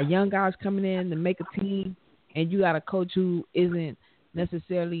 when you got young guys coming in to make a team and you got a coach who isn't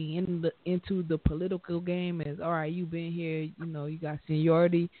necessarily into the political game, as, all right, you've been here, you know, you got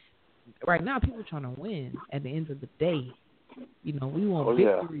seniority. Right now, people are trying to win at the end of the day. You know, we want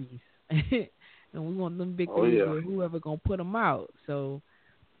victories. And we want them victories with whoever going to put them out. So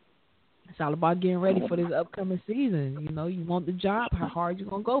it's all about getting ready for this upcoming season. You know, you want the job, how hard you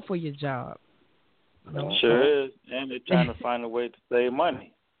going to go for your job. You know? Sure is. And they're trying to find a way to save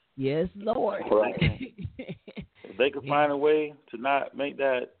money. Yes, Lord. If they can find a way to not make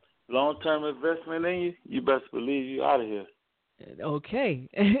that long-term investment in you, you best believe you out of here. Okay.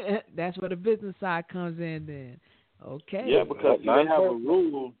 That's where the business side comes in then. Okay. Yeah, because they have a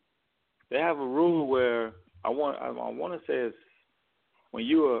rule. They have a rule where I want to say it's when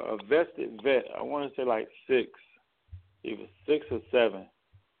you're a vested vet, I want to say like 6, either 6 or 7,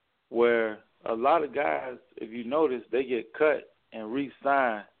 where a lot of guys, if you notice, they get cut and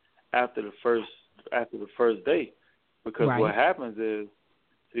re-sign after the first day, because what happens is,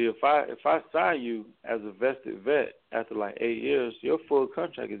 see, if I sign you as a vested vet after like 8 years, your full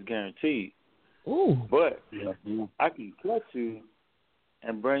contract is guaranteed. Ooh. But I can cut you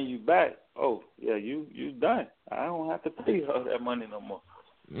and bring you back. Oh, yeah, you done. I don't have to pay you all that money no more.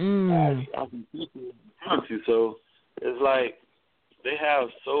 I can keep you. So it's like they have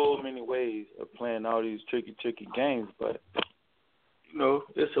so many ways of playing all these tricky games, but you know,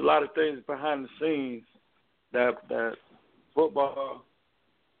 it's a lot of things behind the scenes that football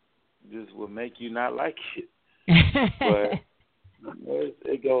just will make you not like it. But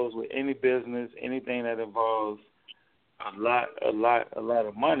it goes with any business, anything that involves a lot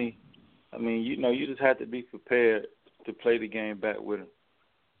of money. I mean, you know, you just have to be prepared to play the game back with them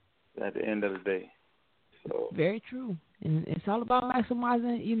at the end of the day. So very true. And it's all about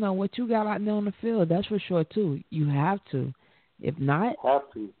maximizing, you know, what you got out there on the field. That's for sure, too. You have to. If not,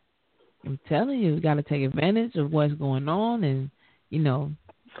 I'm telling you, you got to take advantage of what's going on and, you know,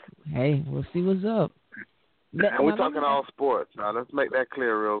 hey, we'll see what's up. And we're talking all sports. Now, let's make that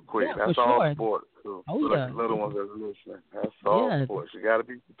clear real quick. Yeah, that's all sports, too. Oh, yeah. The little ones that are listening. That's all sports. You got to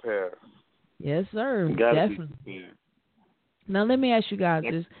be prepared. Yes, sir. Definitely. Now, let me ask you guys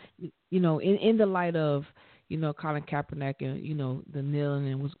this. You know, in the light of, you know, Colin Kaepernick and, you know, the kneeling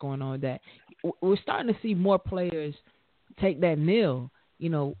and what's going on with that, we're starting to see more players take that kneel, you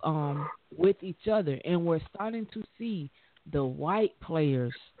know, with each other. And we're starting to see the white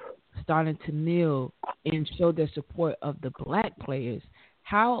players starting to kneel and show their support of the black players.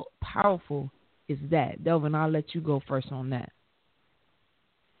 How powerful is that? Delvin, I'll let you go first on that.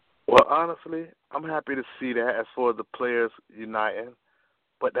 Well, honestly, I'm happy to see that as far as the players uniting,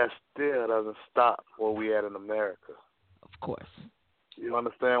 but that still doesn't stop where we at in America. Of course. You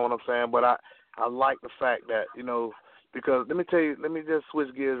understand what I'm saying? But I like the fact that, you know, because let me just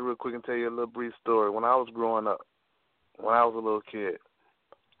switch gears real quick and tell you a little brief story. When I was growing up, when I was a little kid,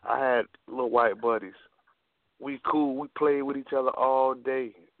 I had little white buddies. We played with each other all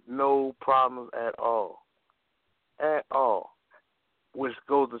day. No problems at all. At all. Which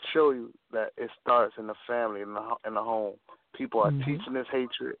goes to show you that it starts in the family, in the home. People are teaching this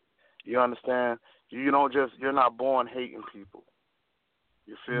hatred. You understand? You're not born hating people.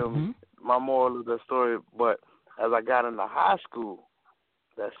 You feel me? My moral of the story, but as I got into high school,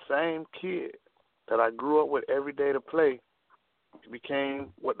 that same kid that I grew up with every day to play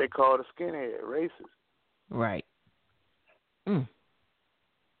became what they call a skinhead, racist. Right.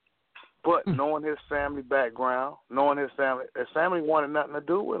 But knowing his family background, his family wanted nothing to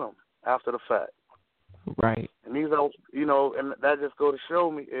do with him after the fact. Right. And these are, you know, and that just go to show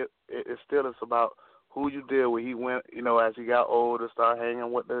me it still is about who you deal with. He went, you know, as he got older, started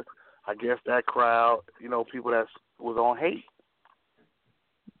hanging with that crowd, you know, people that was on hate.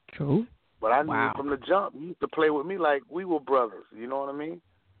 True. But I knew from the jump, he used to play with me like we were brothers. You know what I mean?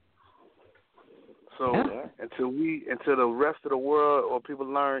 So until the rest of the world or people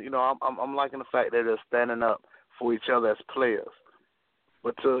learn, you know, I'm liking the fact that they're standing up for each other as players.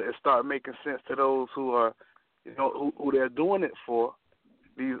 But till it start making sense to those who are, you know, who they're doing it for,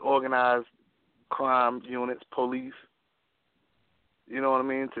 these organized crime units, police. You know what I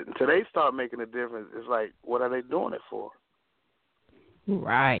mean? Until they start making a difference, it's like, what are they doing it for?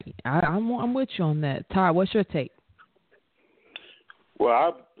 Right. I'm with you on that. Todd, what's your take?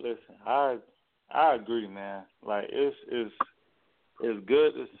 Well, I agree, man. Like it's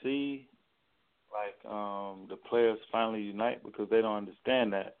good to see like the players finally unite because they don't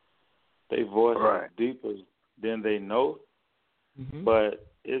understand that their voice is deeper than they know. Mm-hmm. But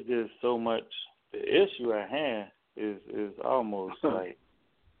it's just so much. The issue at hand is almost like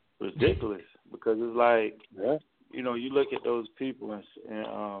ridiculous because it's like you look at those people in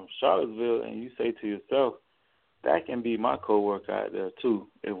Charlottesville and you say to yourself, that can be my coworker out there too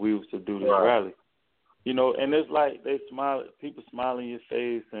if we was to do this rally. And it's like people smile in your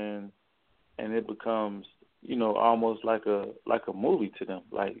face and it becomes, almost like a movie to them.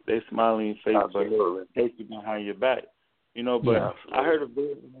 Like they smile in your face but hate you behind your back. But I heard a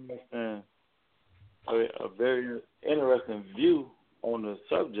very interesting view on the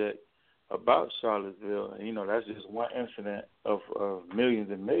subject about Charlottesville. And, that's just one incident of millions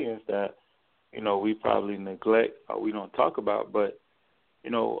and millions that, we probably neglect or we don't talk about. But,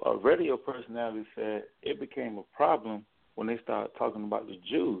 a radio personality said it became a problem when they started talking about the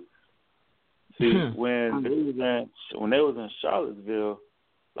Jews. See, when they was in Charlottesville,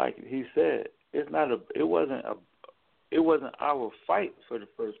 like he said, it wasn't our fight for the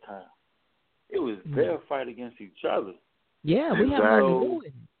first time. It was their fight against each other. Yeah, we have nothing to do with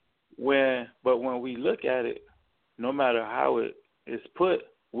it. When we look at it, no matter how it is put,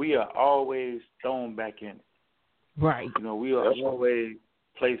 we are always thrown back in it. Right. We are always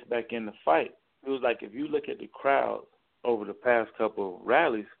placed back in the fight. It was like if you look at the crowd over the past couple of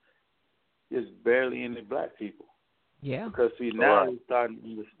rallies, it's barely any black people. Yeah. Because, see, now we're starting to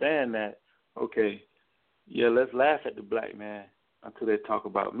understand that, okay, let's laugh at the black man until they talk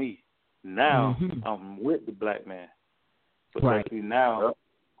about me. Now I'm with the black man. Because see, now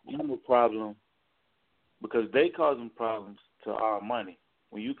I'm a problem because they causing problems to our money.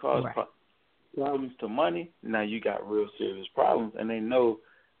 When you cause problems to money, now you got real serious problems. And they know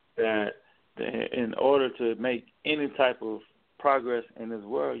that in order to make any type of progress in this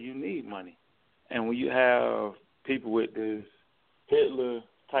world, you need money. And when you have people with this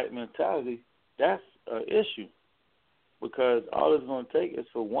Hitler-type mentality, that's an issue because all it's going to take is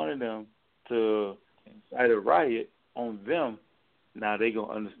for one of them to incite a riot on them. Now they're going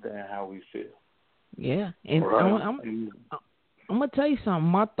to understand how we feel. Yeah. And I'm going to tell you something.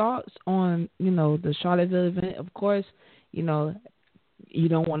 My thoughts on, the Charlottesville event, of course, you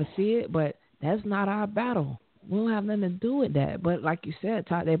don't want to see it, but that's not our battle. We don't have nothing to do with that. But like you said,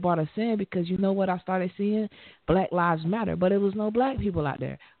 Todd, they brought us in because you know what I started seeing? Black Lives Matter. But it was no black people out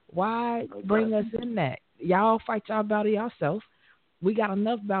there. Why bring us in that? Y'all fight y'all battle yourself. We got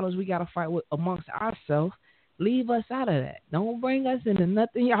enough battles we got to fight with amongst ourselves. Leave us out of that. Don't bring us into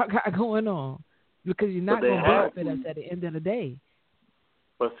nothing y'all got going on because you're not going to benefit us at the end of the day.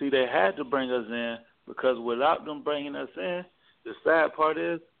 But see, they had to bring us in because without them bringing us in, the sad part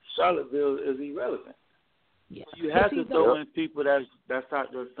is Charlottesville is irrelevant. Yeah. So you have to throw in people that's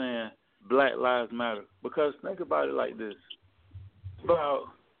out there saying Black Lives Matter. Because think about it like this. About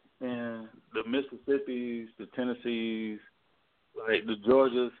in the Mississippis, the Tennessees, like the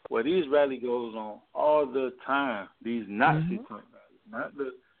Georgias, where these rallies goes on all the time, these Nazi type rallies. Not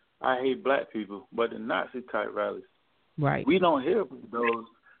the I hate black people, but the Nazi type rallies. Right. We don't hear those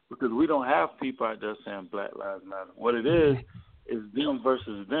because we don't have people out there saying Black Lives Matter. What it is them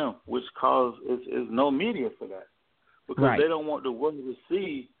versus them, which is no media for that. Because they don't want the world to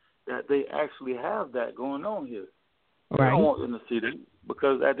see that they actually have that going on here. They don't want them to see that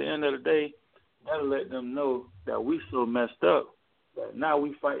because at the end of the day, that'll let them know that we so messed up that now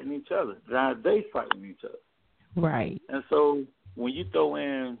we fighting each other. Now they fighting each other. Right. And so when you throw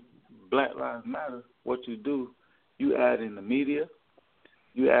in Black Lives Matter, what you do, you add in the media,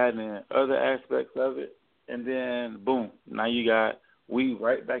 you add in other aspects of it, and then boom, now you got we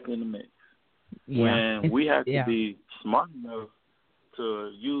right back in the mix. Yeah. And we have to be smart enough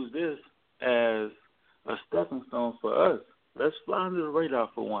to use this as a stepping stone for us. Let's fly under the radar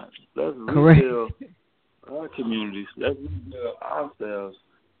for once. Let's rebuild our communities. Let's rebuild ourselves.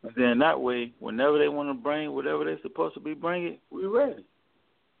 And then that way, whenever they want to bring whatever they're supposed to be bringing, we're ready.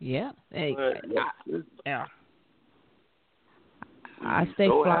 Yeah. Hey, I stay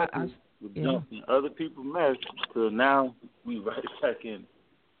fly. Jump in other people's mess till now we right back in.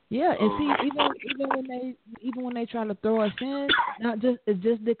 Yeah, and see, even when they try to throw us in,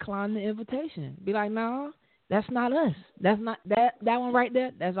 just decline the invitation. Be like, no, that's not us. That's not that one right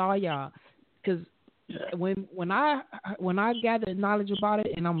there. That's all y'all. Because when I gather knowledge about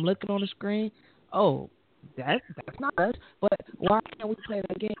it and I'm looking on the screen, that's not us. But why can't we play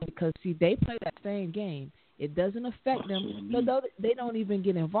that game? Because see, they play that same game. It doesn't affect them, so they don't even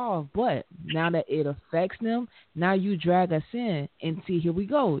get involved. But now that it affects them, now you drag us in and see, here we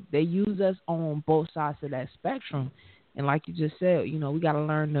go. They use us on both sides of that spectrum. And like you just said, you know, we got to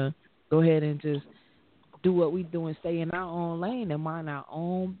learn to go ahead and just do what we do and stay in our own lane and mind our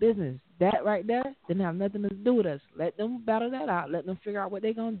own business. That right there didn't have nothing to do with us. Let them battle that out. Let them figure out what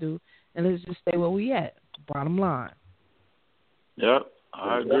they're going to do. And let's just stay where we at. Bottom line. Yep,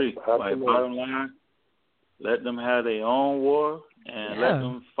 I agree. Like, bottom line, let them have their own war and let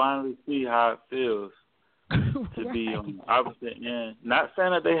them finally see how it feels to be on the opposite end. Not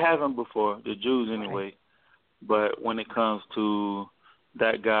saying that they haven't before, the Jews anyway, but when it comes to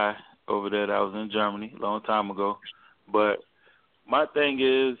that guy over there that was in Germany a long time ago. But my thing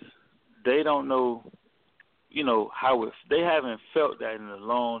is, they don't know, you know, how they haven't felt that in a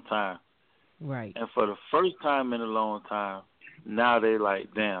long time. Right. And for the first time in a long time, now they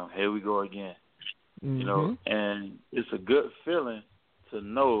like, damn, here we go again. Mm-hmm. You know, and it's a good feeling to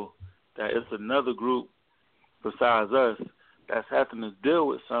know that it's another group besides us that's having to deal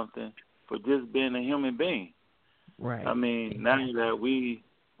with something for just being a human being. Right. I mean, now that we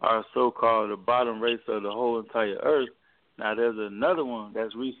are so-called the bottom race of the whole entire earth, now there's another one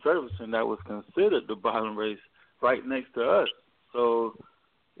that's resurfacing that was considered the bottom race right next to us. So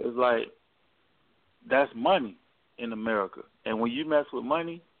it's like, that's money in America. And when you mess with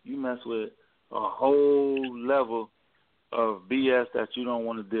money, you mess with a whole level of BS that you don't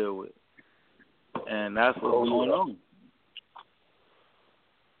want to deal with. And that's what's going on.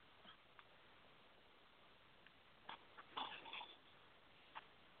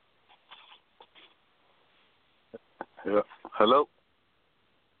 Yeah. Hello?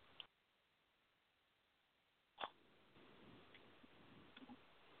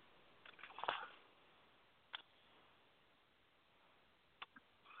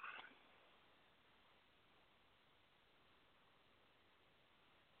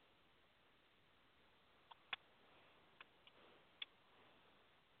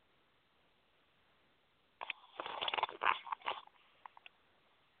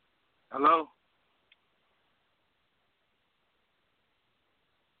 Hello?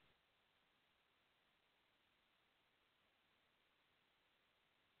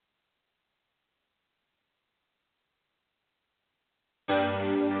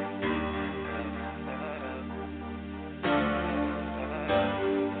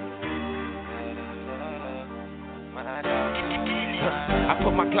 I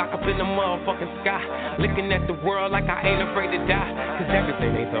put my Glock up in the motherfucking sky, looking at the world like I ain't afraid to die. Cause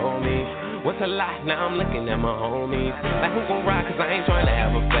everything they told me was a lie. Now I'm looking at my homies like, who gon' ride? Cause I ain't trying to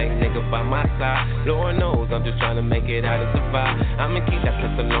have a fake nigga by my side. Lord knows I'm just trying to make it out and survive. I'ma keep that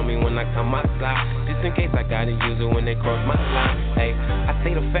pistol on me when I come outside, just in case I gotta use it when they cross my line. Hey, I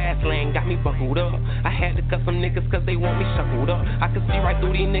say the fast lane got me buckled up. I had to cut some niggas cause they want me shuffled up. I can see right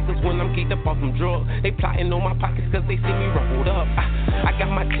through these niggas when I'm geeked up off some drugs. They plotting on my pockets cause they see me ruffled up. I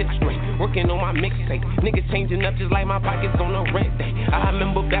got my chips straight, working on my mixtape. Niggas changing up just like my pockets on a rent day. I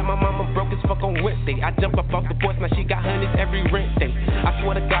remember that my mama broke as fuck on Wednesday. I jumped up off the porch, now she got hundreds every rent day. I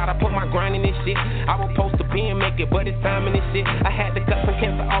swear to God, I put my grind in this shit. I was supposed to be and make it, but it's time in this shit. I had to cut some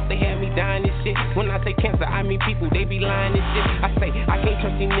cancer off, they had me dying this shit. When I say cancer, I mean people, they be lying this shit. I say, I can't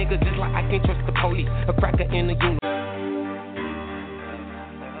trust these niggas just like I can't trust the police. A cracker in the universe.